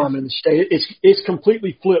offensive linemen in the state. It's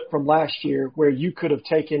completely flipped from last year, where you could have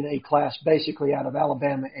taken a class basically out of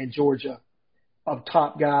Alabama and Georgia of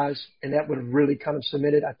top guys, and that would have really kind of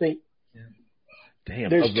cemented. I think. Damn.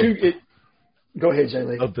 There's two. Go ahead, Jay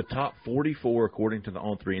Lee. Of the top 44, according to the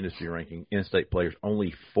On3 industry ranking, in-state players,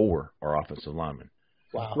 only 4 are offensive linemen.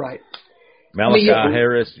 Wow. Right. Malachi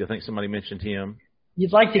Harris, I think somebody mentioned him.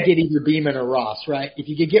 You'd like to get either Beeman or Ross, right? If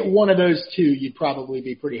you could get one of those two, you'd probably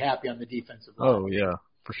be pretty happy on the defensive line. Oh, yeah,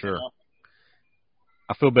 for sure.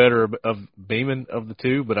 I feel better of Beeman of the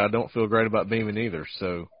two, but I don't feel great about Beeman either.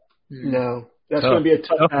 So no, that's going to be a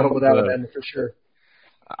tough battle with Alabama for sure.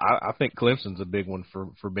 I think Clemson's a big one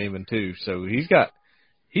for Beeman too. So he's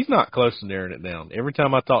not close to narrowing it down. Every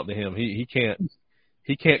time I talk to him, he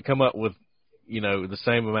can't come up with,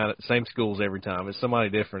 the same schools every time. It's somebody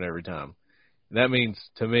different every time. And that means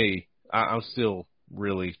to me, I'm still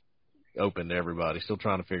really open to everybody, still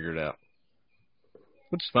trying to figure it out,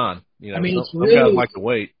 which is fine. I mean, it's some really, guys like to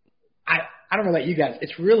wait. I don't know about you guys.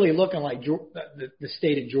 It's really looking like the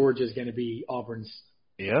state of Georgia is going to be Auburn's.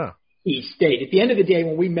 Yeah. Each state. At the end of the day,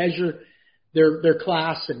 when we measure their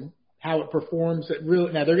class and how it performs,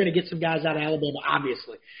 now they're going to get some guys out of Alabama.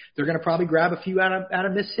 Obviously, they're going to probably grab a few out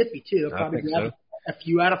of Mississippi too. They'll probably grab a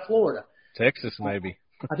few out of Florida, Texas maybe.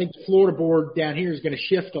 I think the Florida board down here is going to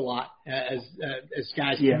shift a lot as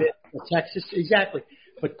guys commit to Texas. Exactly,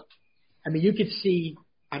 but I mean, you could see.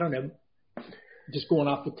 I don't know. Just going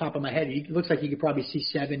off the top of my head, it looks like you could probably see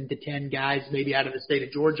 7 to 10 guys maybe out of the state of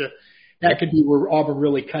Georgia. That could be where Auburn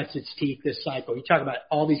really cuts its teeth this cycle. You talk about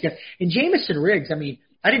all these guys. And Jamison Riggs, I mean,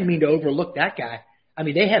 I didn't mean to overlook that guy. I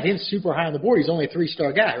mean, they have him super high on the board. He's only a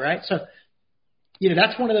 3-star guy, right? So,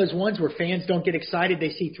 that's one of those ones where fans don't get excited.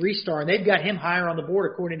 They see 3-star, and they've got him higher on the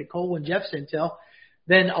board, according to Cole and Jeff's intel,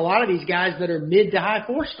 than a lot of these guys that are mid to high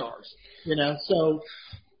 4 stars, so.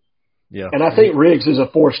 Yeah. And I think Riggs is a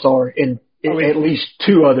 4-star, and at least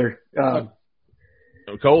two other.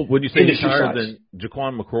 Cole, would you say he's industry higher sites. than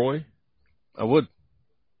Jaquan McCroy, I would.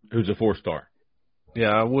 who's a 4-star? Yeah,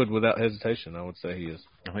 I would without hesitation. I would say he is.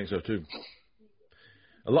 I think so too.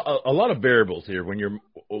 A lot of variables here when you're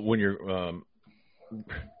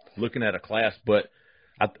looking at a class, but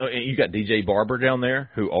you got DJ Barber down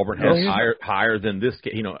there, who Auburn has higher than this.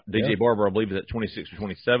 DJ Barber, I believe, is at 26 or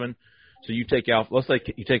 27. So you take off. Let's say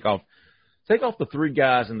you take off the 3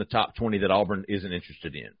 guys in the top 20 that Auburn isn't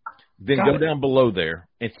interested in. Then go down below there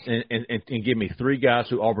and give me 3 guys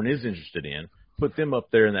who Auburn is interested in. Put them up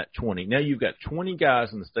there in that 20. Now you've got 20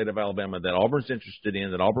 guys in the state of Alabama that Auburn's interested in,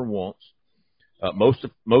 that Auburn wants. Most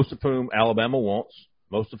of whom Alabama wants.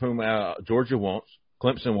 Most of whom Georgia wants.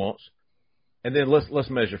 Clemson wants. And then let's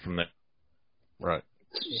measure from there. Right.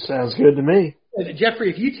 Sounds good to me. Jeffrey,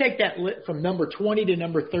 if you take that from number 20 to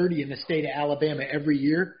number 30 in the state of Alabama every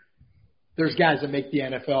year, there's guys that make the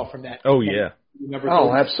NFL from that. Oh, yeah. Number 30.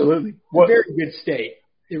 Oh, absolutely. It's a very good state.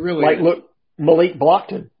 It really is. Look, Malik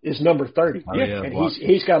Blockton is number 30. Oh, yeah, and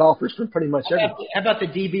he's got offers from pretty much everybody. How about the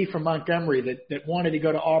DB from Montgomery that wanted to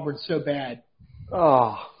go to Auburn so bad?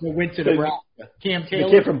 Oh. That went to Nebraska. Cam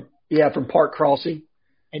Taylor. The kid from Park Crossing.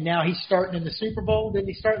 And now he's starting in the Super Bowl. Didn't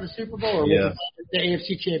he start in the Super Bowl? Or was it the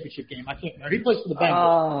AFC Championship game? I can't remember. He plays for the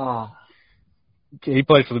Bengals. He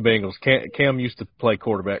played for the Bengals. Cam used to play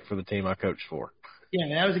quarterback for the team I coached for. Yeah,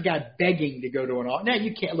 and that was a guy begging to go to an – now,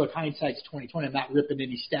 you can't – look, hindsight's 20/20. I'm not ripping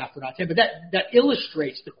any staff or not saying, but that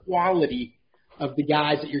illustrates the quality of the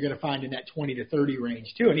guys that you're going to find in that 20 to 30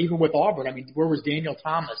 range, too. And even with Auburn, I mean, where was Daniel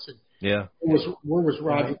Thomas? And where was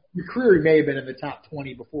Roger? McCreary may have been in the top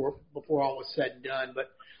 20 before all was said and done,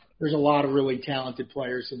 but there's a lot of really talented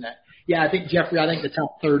players in that. Yeah, I think, Jeffrey, the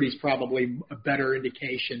top 30 is probably a better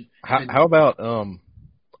indication. How about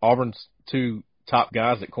Auburn's 2 top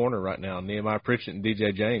guys at corner right now, Nehemiah Pritchett and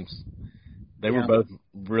DJ James? They were both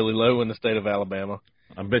really low in the state of Alabama.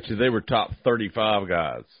 I bet you they were top 35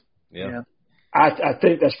 guys. Yeah. I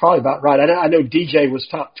think that's probably about right. I know DJ was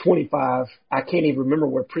top 25. I can't even remember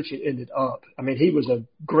where Pritchett ended up. I mean, he was a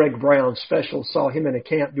Greg Brown special. Saw him in a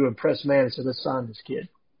camp doing press man and said, let's sign this kid.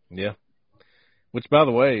 Yeah. Which, by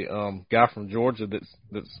the way, guy from Georgia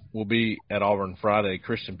that's will be at Auburn Friday,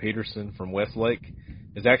 Christian Peterson from Westlake,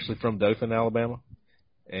 is actually from Dothan, Alabama,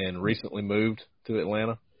 and recently moved to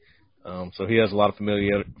Atlanta. So he has a lot of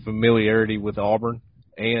familiarity with Auburn,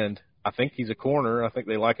 and I think he's a corner. I think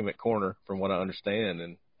they like him at corner, from what I understand.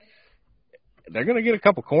 And they're going to get a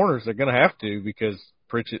couple corners. They're going to have to, because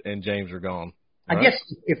Pritchett and James are gone. Right? I guess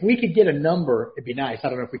if we could get a number, it'd be nice. I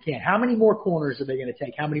don't know if we can. How many more corners are they going to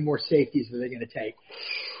take? How many more safeties are they going to take?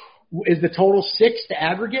 Is the total 6 to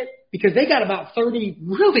aggregate? Because they got about 30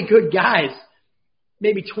 really good guys,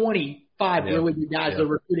 maybe 25 really good guys that are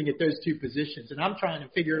recruiting at those 2 positions. And I'm trying to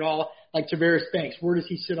figure it all, like Tavares Banks. Where does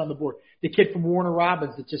he sit on the board? The kid from Warner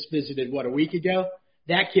Robins that just visited, a week ago?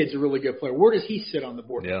 That kid's a really good player. Where does he sit on the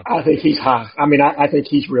board? Yeah. I think he's high. I mean, I think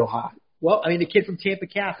he's real high. Well, I mean, the kid from Tampa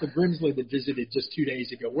Catholic, Grimsley, that visited just 2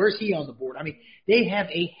 days ago, where's he on the board? I mean, they have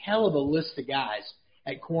a hell of a list of guys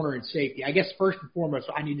at corner and safety. I guess first and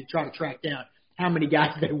foremost, I need to try to track down how many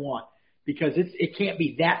guys they want, because it can't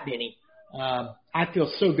be that many. I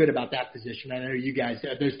feel so good about that position. I know you guys,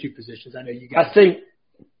 those 2 positions. I know you guys. I think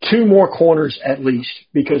 2 more corners at least,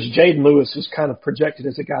 because Jaden Lewis is kind of projected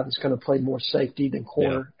as a guy that's going to play more safety than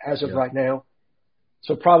corner as of right now.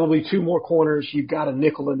 So probably 2 more corners. You've got a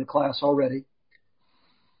nickel in the class already.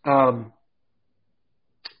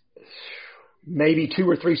 Maybe 2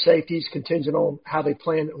 or 3 safeties, contingent on how they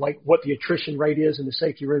plan, like what the attrition rate is in the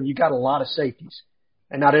safety room. You got a lot of safeties,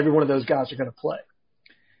 and not every one of those guys are going to play.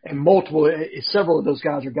 And several of those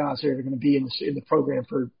guys are guys that are going to be in the program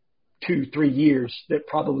for 2-3 years. That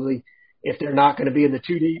probably, if they're not going to be in the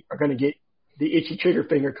 2D, are going to get the itchy trigger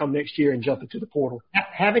finger come next year and jump into the portal.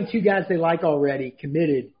 Having 2 guys they like already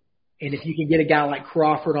committed, and if you can get a guy like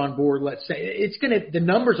Crawford on board, let's say, the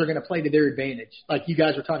numbers are going to play to their advantage. Like you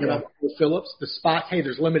guys were talking about with Phillips, the spots. Hey,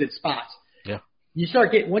 there's limited spots. Yeah. You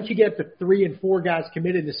once you get up to 3 and 4 guys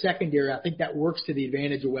committed in the secondary, I think that works to the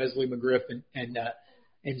advantage of Wesley McGriff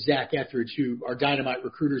and Zach Etheridge, who are dynamite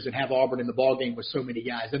recruiters and have Auburn in the ballgame with so many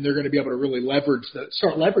guys. And they're going to be able to really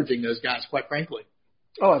start leveraging those guys, quite frankly.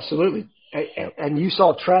 Oh, absolutely. And you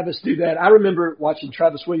saw Travis do that. I remember watching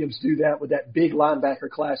Travis Williams do that with that big linebacker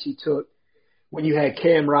class he took when you had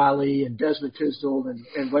Cam Riley and Desmond Tisdall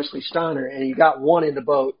and Wesley Steiner, and he got one in the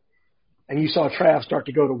boat, and you saw Trav start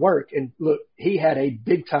to go to work. And, look, he had a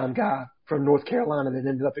big-time guy from North Carolina that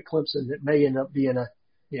ended up at Clemson that may end up being a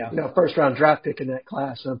first-round draft pick in that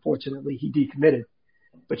class. Unfortunately, he decommitted.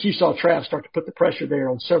 But you saw Trav start to put the pressure there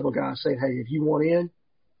on several guys saying, hey, if you want in,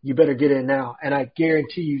 you better get in now. And I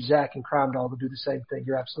guarantee you Zach and Crime Dog will do the same thing.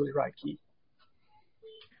 You're absolutely right, Keith.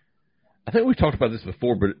 I think we talked about this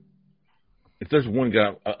before, but if there's one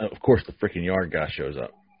guy, of course the freaking yard guy shows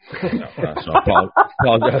up. No, so I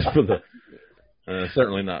apologize for the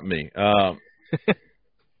certainly not me.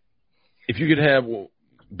 If you could have,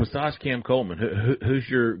 besides Cam Coleman, who's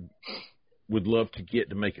your would love to get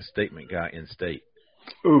to make a statement guy in state?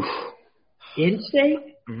 Oof. In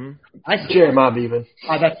state? Mm-hmm. Jeremiah Beeman.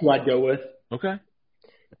 That's who I'd go with. Okay.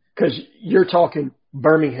 Because you're talking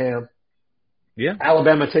Birmingham,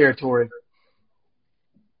 Alabama territory.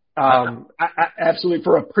 I absolutely,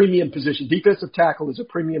 for a premium position. Defensive tackle is a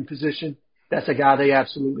premium position. That's a guy they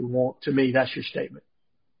absolutely want. To me, that's your statement.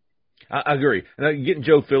 I agree. And getting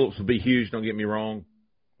Joe Phillips would be huge, don't get me wrong.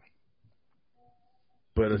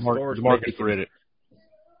 But as far as DeMarcus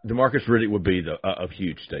Riddick would be a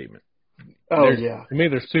huge statement. To me,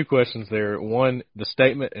 there's two questions there. One, the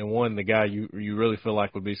statement, and one, the guy you really feel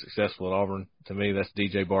like would be successful at Auburn. To me, that's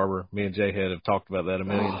DJ Barber. Me and Jay have talked about that a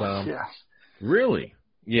million times. Yeah. Really?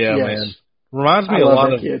 Yeah, yes. Man. Reminds me a love lot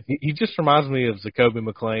that of kid. He just reminds me of Zacoby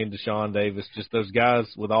McClain, Deshaun Davis, just those guys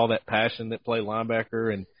with all that passion that play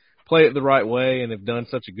linebacker and play it the right way and have done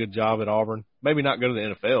such a good job at Auburn. Maybe not go to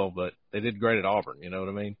the NFL, but they did great at Auburn. You know what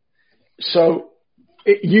I mean? So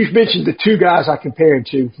you've mentioned the two guys I compare him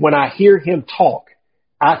to. When I hear him talk,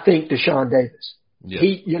 I think Deshaun Davis. Yeah.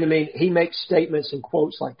 You know what I mean? He makes statements and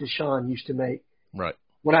quotes like Deshaun used to make. Right.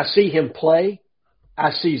 When I see him play,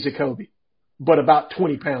 I see Zacoby, but about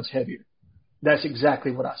 20 pounds heavier. That's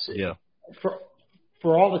exactly what I see. Yeah.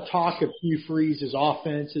 For all the talk of Hugh Freeze's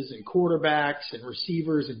offenses and quarterbacks and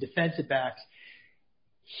receivers and defensive backs,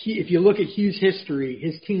 if you look at Hugh's history,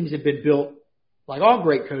 his teams have been built like all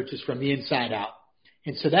great coaches from the inside out.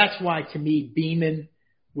 And so that's why, to me, Beeman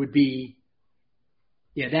would be,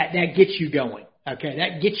 that gets you going. Okay,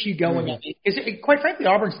 that gets you going. Mm-hmm. Quite frankly,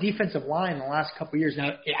 Auburn's defensive line in the last couple of years,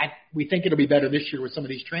 now we think it'll be better this year with some of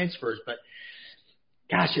these transfers, but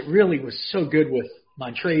gosh, it really was so good with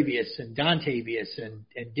Montravius and Dontavius and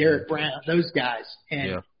Derek Brown, those guys.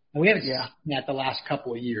 And we haven't seen that the last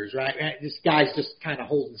couple of years, right? This guy's just kind of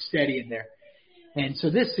holding steady in there. And so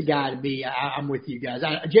this is the guy to me. I'm with you guys.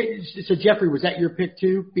 So, Jeffrey, was that your pick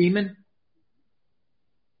too, Beeman?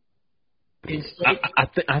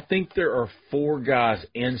 I think there are four guys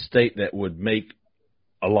in state that would make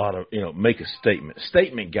a lot of, make a statement.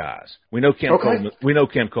 Statement guys. We know Cam Coleman. We know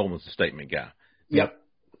Cam Coleman's a statement guy. Yep.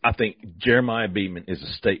 I think Jeremiah Beeman is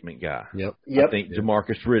a statement guy. Yep. I think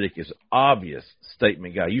DeMarcus Riddick is an obvious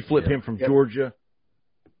statement guy. You flip him from Georgia,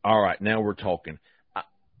 all right, now we're talking.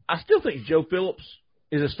 I still think Joe Phillips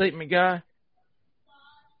is a statement guy.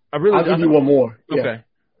 I'll give you one more. Okay.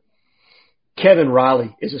 Kevin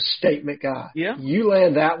Riley is a statement guy. Yeah. You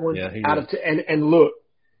land that one out of and look,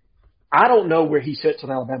 I don't know where he sits on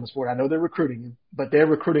Alabama's board. I know they're recruiting him, but they're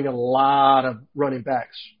recruiting a lot of running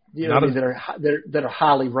backs. That are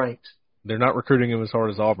highly ranked. They're not recruiting him as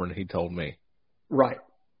hard as Auburn, he told me. Right.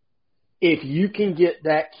 If you can get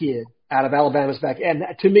that kid out of Alabama's back, and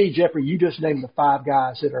to me, Jeffrey, you just named the five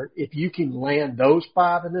guys that are, if you can land those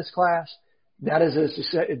five in this class, that's a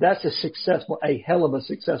hell of a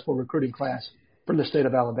successful recruiting class from the state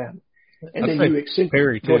of Alabama. And then you accentuate.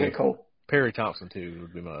 Perry, too. Go ahead, Cole. Perry Thompson, too,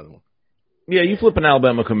 would be my other one. Yeah, you flip an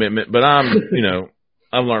Alabama commitment, but I've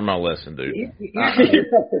learned my lesson, dude.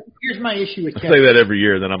 Here's my issue with Kevin. I say that every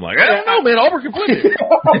year, then I'm like, I don't know, man, Auburn can flip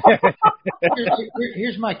it.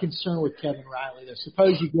 Here's my concern with Kevin Riley, though.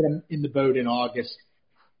 Suppose you get him in the boat in August,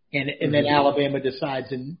 and then Alabama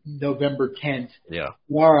decides in November 10th. Yeah.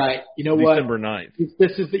 All right, you know what? December 9th.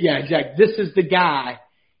 This is exactly. This is the guy.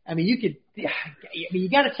 I mean, you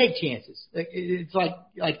got to take chances. It's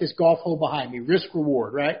like this golf hole behind me, risk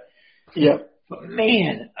reward, right? Yep. But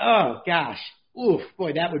man, oh gosh. Oof,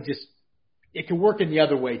 boy, that would it could work in the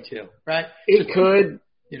other way too, right? It could.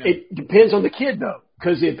 It depends on the kid though.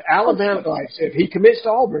 Because if Alabama, like I said, if he commits to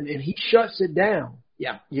Auburn and he shuts it down, you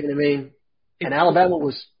know what I mean? And Alabama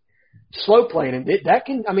was slow playing, and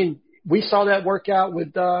we saw that work out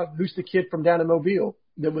with, who's the kid from down in Mobile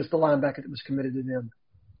that was the linebacker that was committed to them?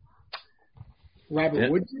 Robert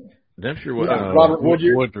Woodyard? I'm sure what Robert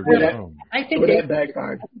Woodyard. I think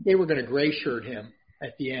they were going to gray shirt him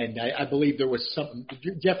at the end. I believe there was something.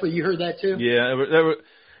 Jeffrey, you heard that too? Yeah,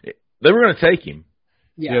 they were going to take him.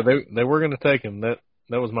 Yeah, they were going to take him. That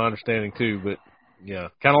was my understanding too. But yeah,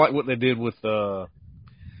 kind of like what they did with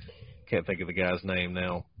can't think of the guy's name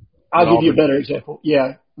now. I'll give you a better example.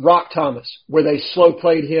 Yeah, Rock Thomas, where they slow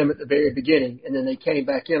played him at the very beginning, and then they came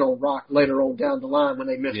back in on Rock later on down the line when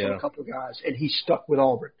they missed on a couple of guys, and he stuck with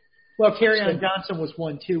Auburn. Well, Kerryon Johnson was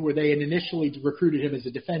one, too, where they had initially recruited him as a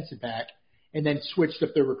defensive back and then switched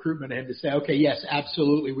up their recruitment to him to say, okay, yes,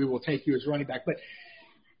 absolutely, we will take you as running back. But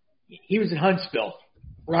he was in Huntsville.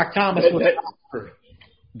 Rock Thomas was in Oxford.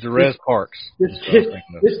 Jerez Parks. This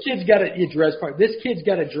kid's got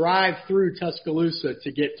to drive through Tuscaloosa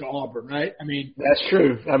to get to Auburn, right? I mean, that's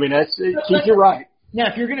true. I mean, Keith, you're right. Now,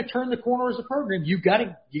 if you're going to turn the corner as a program, you got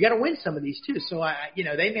to win some of these too. So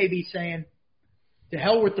they may be saying, to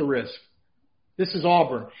hell with the risk. This is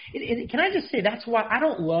Auburn. And can I just say that's why I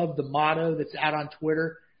don't love the motto that's out on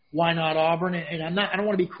Twitter. Why not Auburn? And I don't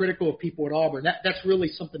want to be critical of people at Auburn. That's really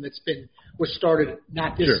something was started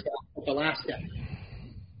not this step, but the last step.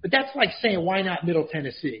 But that's like saying, why not Middle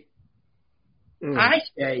Tennessee? I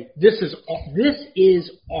say this is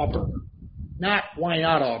Auburn, not why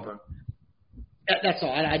not Auburn. That's all.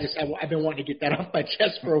 I've been wanting to get that off my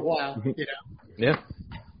chest for a while. You know. Yeah,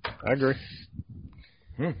 I agree.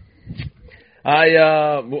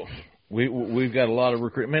 We've got a lot of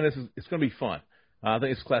recruitment. Man, it's going to be fun. I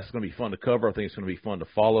think this class is going to be fun to cover. I think it's going to be fun to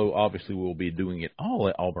follow. Obviously, we'll be doing it all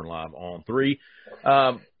at Auburn Live on 3.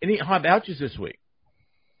 Any hot ouches this week?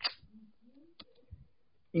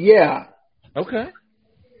 Yeah. Okay.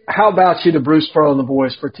 How about you to Bruce Furl and the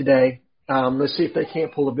boys for today? Let's see if they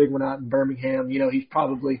can't pull a big one out in Birmingham. You know, he's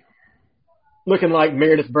probably looking like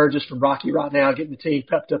Meredith Burgess from Rocky right now, getting the team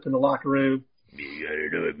pepped up in the locker room. You got to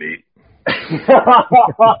do it, mate.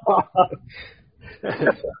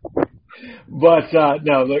 But,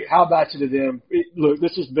 no, look, how about you to them? Look,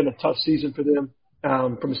 this has been a tough season for them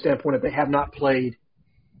from the standpoint that they have not played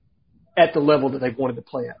at the level that they've wanted to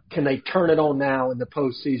play at. Can they turn it on now in the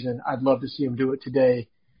postseason? I'd love to see them do it today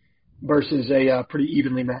versus a pretty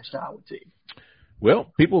evenly matched Iowa team.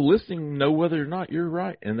 Well, people listening know whether or not you're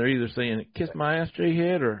right, and they're either saying, kiss my ass,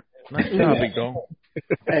 J-Head, or nice job, big dog.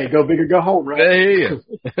 Hey, go big or go home, right? Hey,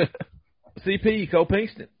 CP, Cole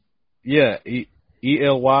Pinkston. Yeah,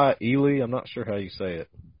 E-L-Y, Ely. I'm not sure how you say it.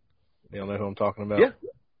 Y'all know who I'm talking about? Yeah.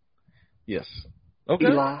 Yes. Okay.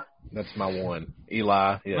 Eli. That's my one.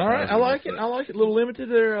 Eli. Yeah, all right, I like it. A little limited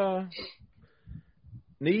there,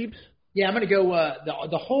 Neebs. Yeah, I'm going to go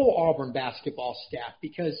the whole Auburn basketball staff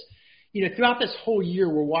because, you know, throughout this whole year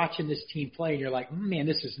we're watching this team play and you're like, man,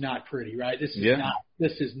 this is not pretty, right? This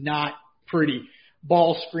is not pretty.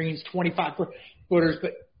 Ball screens, 25-footers.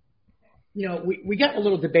 But, you know, we got a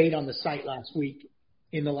little debate on the site last week.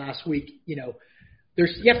 You know,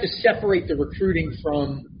 you have to separate the recruiting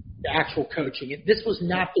from the actual coaching. This was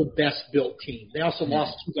not their best built team. They also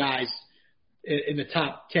lost 2 guys in the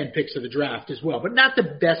top 10 picks of the draft as well, but not the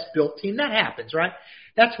best built team. That happens, right?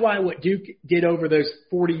 That's why what Duke did over those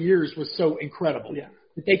 40 years was so incredible. Yeah.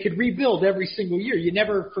 That they could rebuild every single year. You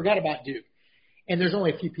never forgot about Duke. And there's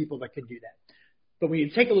only a few people that can do that. But when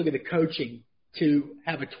you take a look at the coaching, to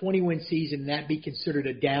have a 20-win season and that be considered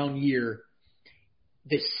a down year,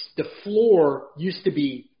 the floor used to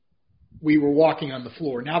be we were walking on the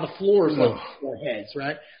floor. Now the floor is like our heads,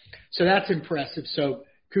 right? So that's impressive. So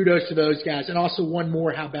kudos to those guys. And also one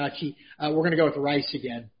more, how about you? We're going to go with Rice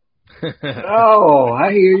again. Oh,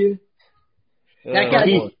 I hear you. That guy,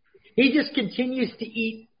 he just continues to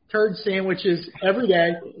eat turd sandwiches every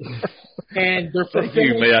day. And they're for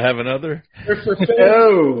filling. May I have another? They're for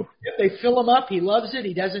filling. If they fill him up, he loves it.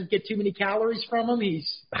 He doesn't get too many calories from them. He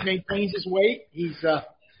maintains his weight. He's a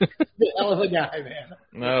hell of a guy, man.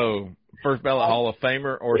 No, first ballot Hall of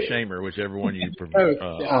Famer or Shamer, whichever one you prefer.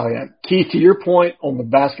 Oh yeah, Keith. To your point on the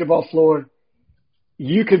basketball floor,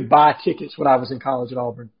 you could buy tickets when I was in college at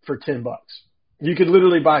Auburn for $10. You could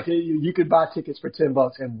literally buy tickets for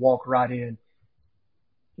 $10 and walk right in.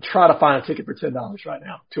 Try to find a ticket for $10 right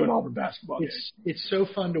now to an Auburn basketball game. It's so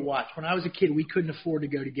fun to watch. When I was a kid, we couldn't afford to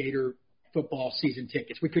go to Gator football season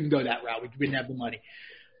tickets. We couldn't go that route. We didn't have the money.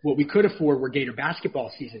 What we could afford were Gator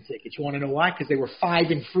basketball season tickets. You want to know why? Because they were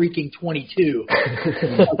 5-22.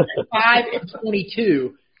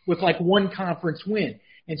 5-22 with like one conference win.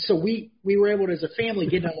 And so we were able to, as a family,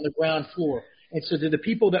 get on the ground floor. And so to the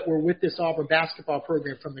people that were with this Auburn basketball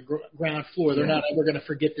program from the ground floor, they're not ever going to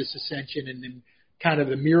forget this ascension and then kind of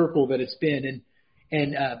the miracle that it's been.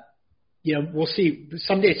 And you know, we'll see.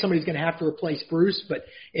 Someday somebody's going to have to replace Bruce,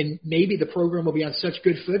 and maybe the program will be on such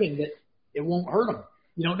good footing that it won't hurt him.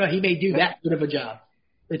 You don't know. He may do that good of a job.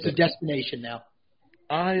 It's a destination now.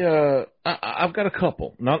 I've got a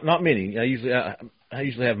couple, not many. I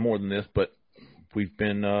usually have more than this, but we've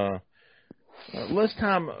been less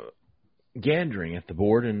time gandering at the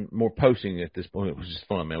board and more posting at this point, which is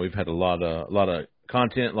fun, man. We've had a lot of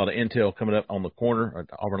content, a lot of intel coming up on the corner at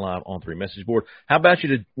the Auburn Live on 3 message board. How about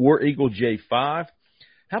you to War Eagle J5?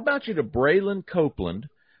 How about you to Braylon Copeland,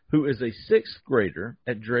 who is a 6th grader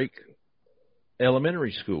at Drake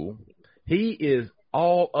elementary school. He is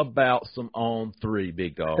all about some on three,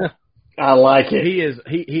 big dog. I like it.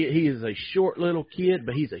 He is a short little kid,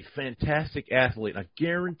 but he's a fantastic athlete. I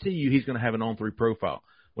guarantee you he's going to have an on three profile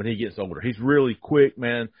when he gets older. He's really quick,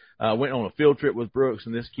 man. Went on a field trip with Brooks,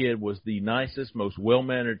 and this kid was the nicest, most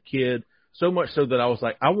well-mannered kid, so much so that I was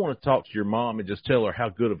like, I want to talk to your mom and just tell her how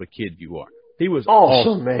good of a kid you are. He was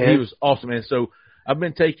awesome, man. He was awesome, man. So I've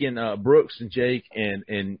been taking Brooks and Jake, and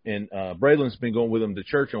Braylon's been going with them to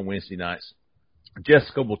church on Wednesday nights.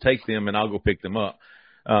 Jessica will take them, and I'll go pick them up.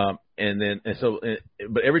 But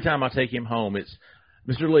every time I take him home, it's,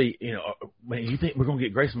 Mr. Lee, man, you think we're going to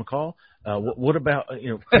get Grayson McCall? What about,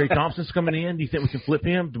 Perry Thompson's coming in? Do you think we can flip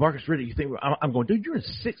him? DeMarcus Riddick, you think I'm going, dude, you're in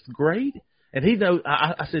 6th grade? And he knows,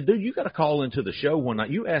 I said, dude, you got to call into the show one night.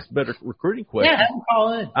 You asked better recruiting questions. Yeah, have him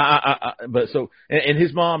call in. But and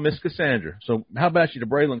his mom, Miss Cassandra. So how about you to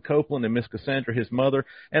Braylon Copeland and Miss Cassandra, his mother?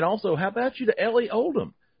 And also, how about you to Ellie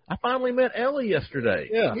Oldham? I finally met Ellie yesterday.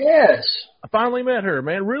 Yeah. Yes. I finally met her,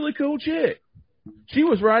 man. Really cool chick. She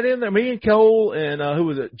was right in there. Me and Cole and who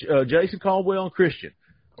was it? Jason Caldwell and Christian.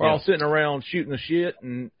 We're all sitting around shooting the shit,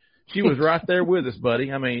 and she was right there with us,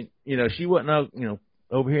 buddy. I mean, she wasn't,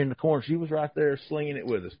 over here in the corner. She was right there slinging it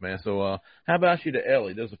with us, man. So how about you to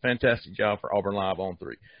Ellie? Does a fantastic job for Auburn Live on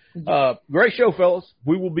 3. Great show, fellas.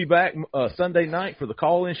 We will be back Sunday night for the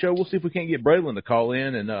call-in show. We'll see if we can't get Braylon to call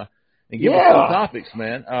in and give us some topics,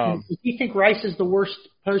 man. Do you think Rice is the worst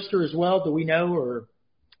poster as well? Do we know or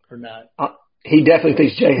not? He definitely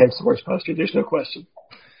thinks J-Head's the worst poster. There's no question.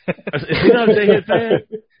 Is he not a J-Head fan?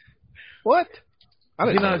 What?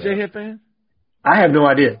 Is he not a J-Head fan? I have no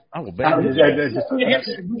idea. I will bet.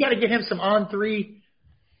 We got to get him some on 3.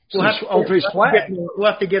 We'll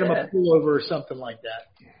have to get him a pullover or something like that.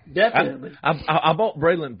 Definitely. I bought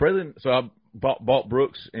Braylon. So I bought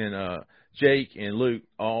Brooks and Jake and Luke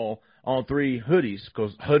all on 3 hoodies,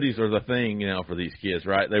 because hoodies are the thing, for these kids,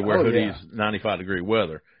 right? They wear hoodies, 95-degree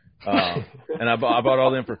weather. And I bought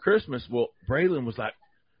all them for Christmas. Well, Braylon was like,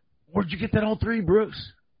 "Where'd you get that on 3,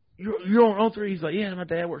 Brooks? You're on 3? He's like, "Yeah, my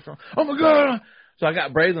dad works on." Oh my God! So I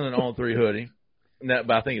got Braylon an on 3 hoodie.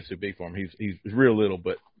 But I think it's too big for him. He's real little,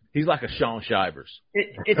 but he's like a Sean Shivers.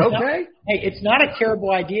 It's not a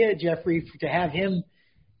terrible idea, Jeffrey, to have him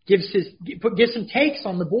give some takes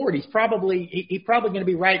on the board. He's probably going to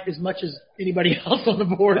be right as much as anybody else on the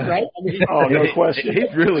board, right? I mean, no question.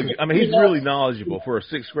 He's really knowledgeable for a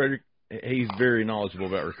 6th grader. He's very knowledgeable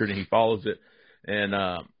about recruiting. He follows it, and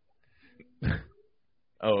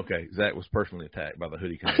okay, Zach was personally attacked by the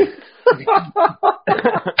hoodie company.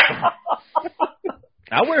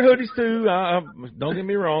 I wear hoodies too. Don't get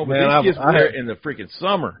me wrong, but these kids wear it in the freaking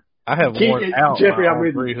summer. I have worn out Jeffrey,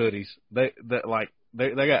 my 3 hoodies. They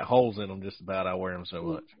got holes in them just about. I wear them so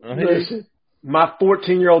much. Listen, my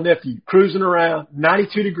 14-year-old nephew cruising around,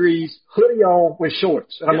 92 degrees, hoodie on with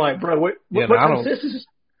shorts. And I'm like, bro, what kind of this is?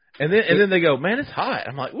 And then they go, man, it's hot.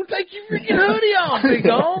 I'm like, well, take your freaking hoodie off, big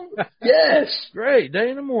dog. Yes. Great day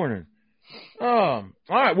in the morning. All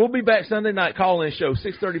right, we'll be back Sunday night call-in show,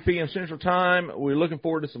 6:30 p.m. Central Time. We're looking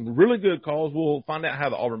forward to some really good calls. We'll find out how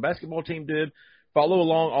the Auburn basketball team did. Follow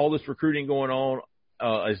along all this recruiting going on,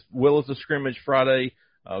 as well as the scrimmage Friday.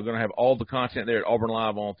 We're going to have all the content there at Auburn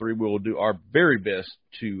Live on 3. We will do our very best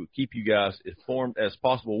to keep you guys informed as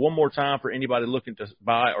possible. One more time for anybody looking to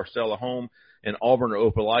buy or sell a home in Auburn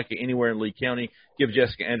or Opelika, anywhere in Lee County, give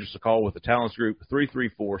Jessica Andrews a call with the Talents Group,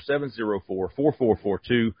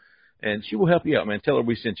 334-704-4442, and she will help you out, man. Tell her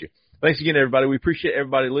we sent you. Thanks again, everybody. We appreciate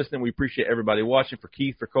everybody listening. We appreciate everybody watching. For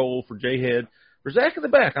Keith, for Cole, for J-Head, for Zach in the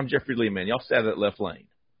back, I'm Jeffrey Lee, man. Y'all stay out of that left lane.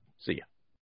 See ya.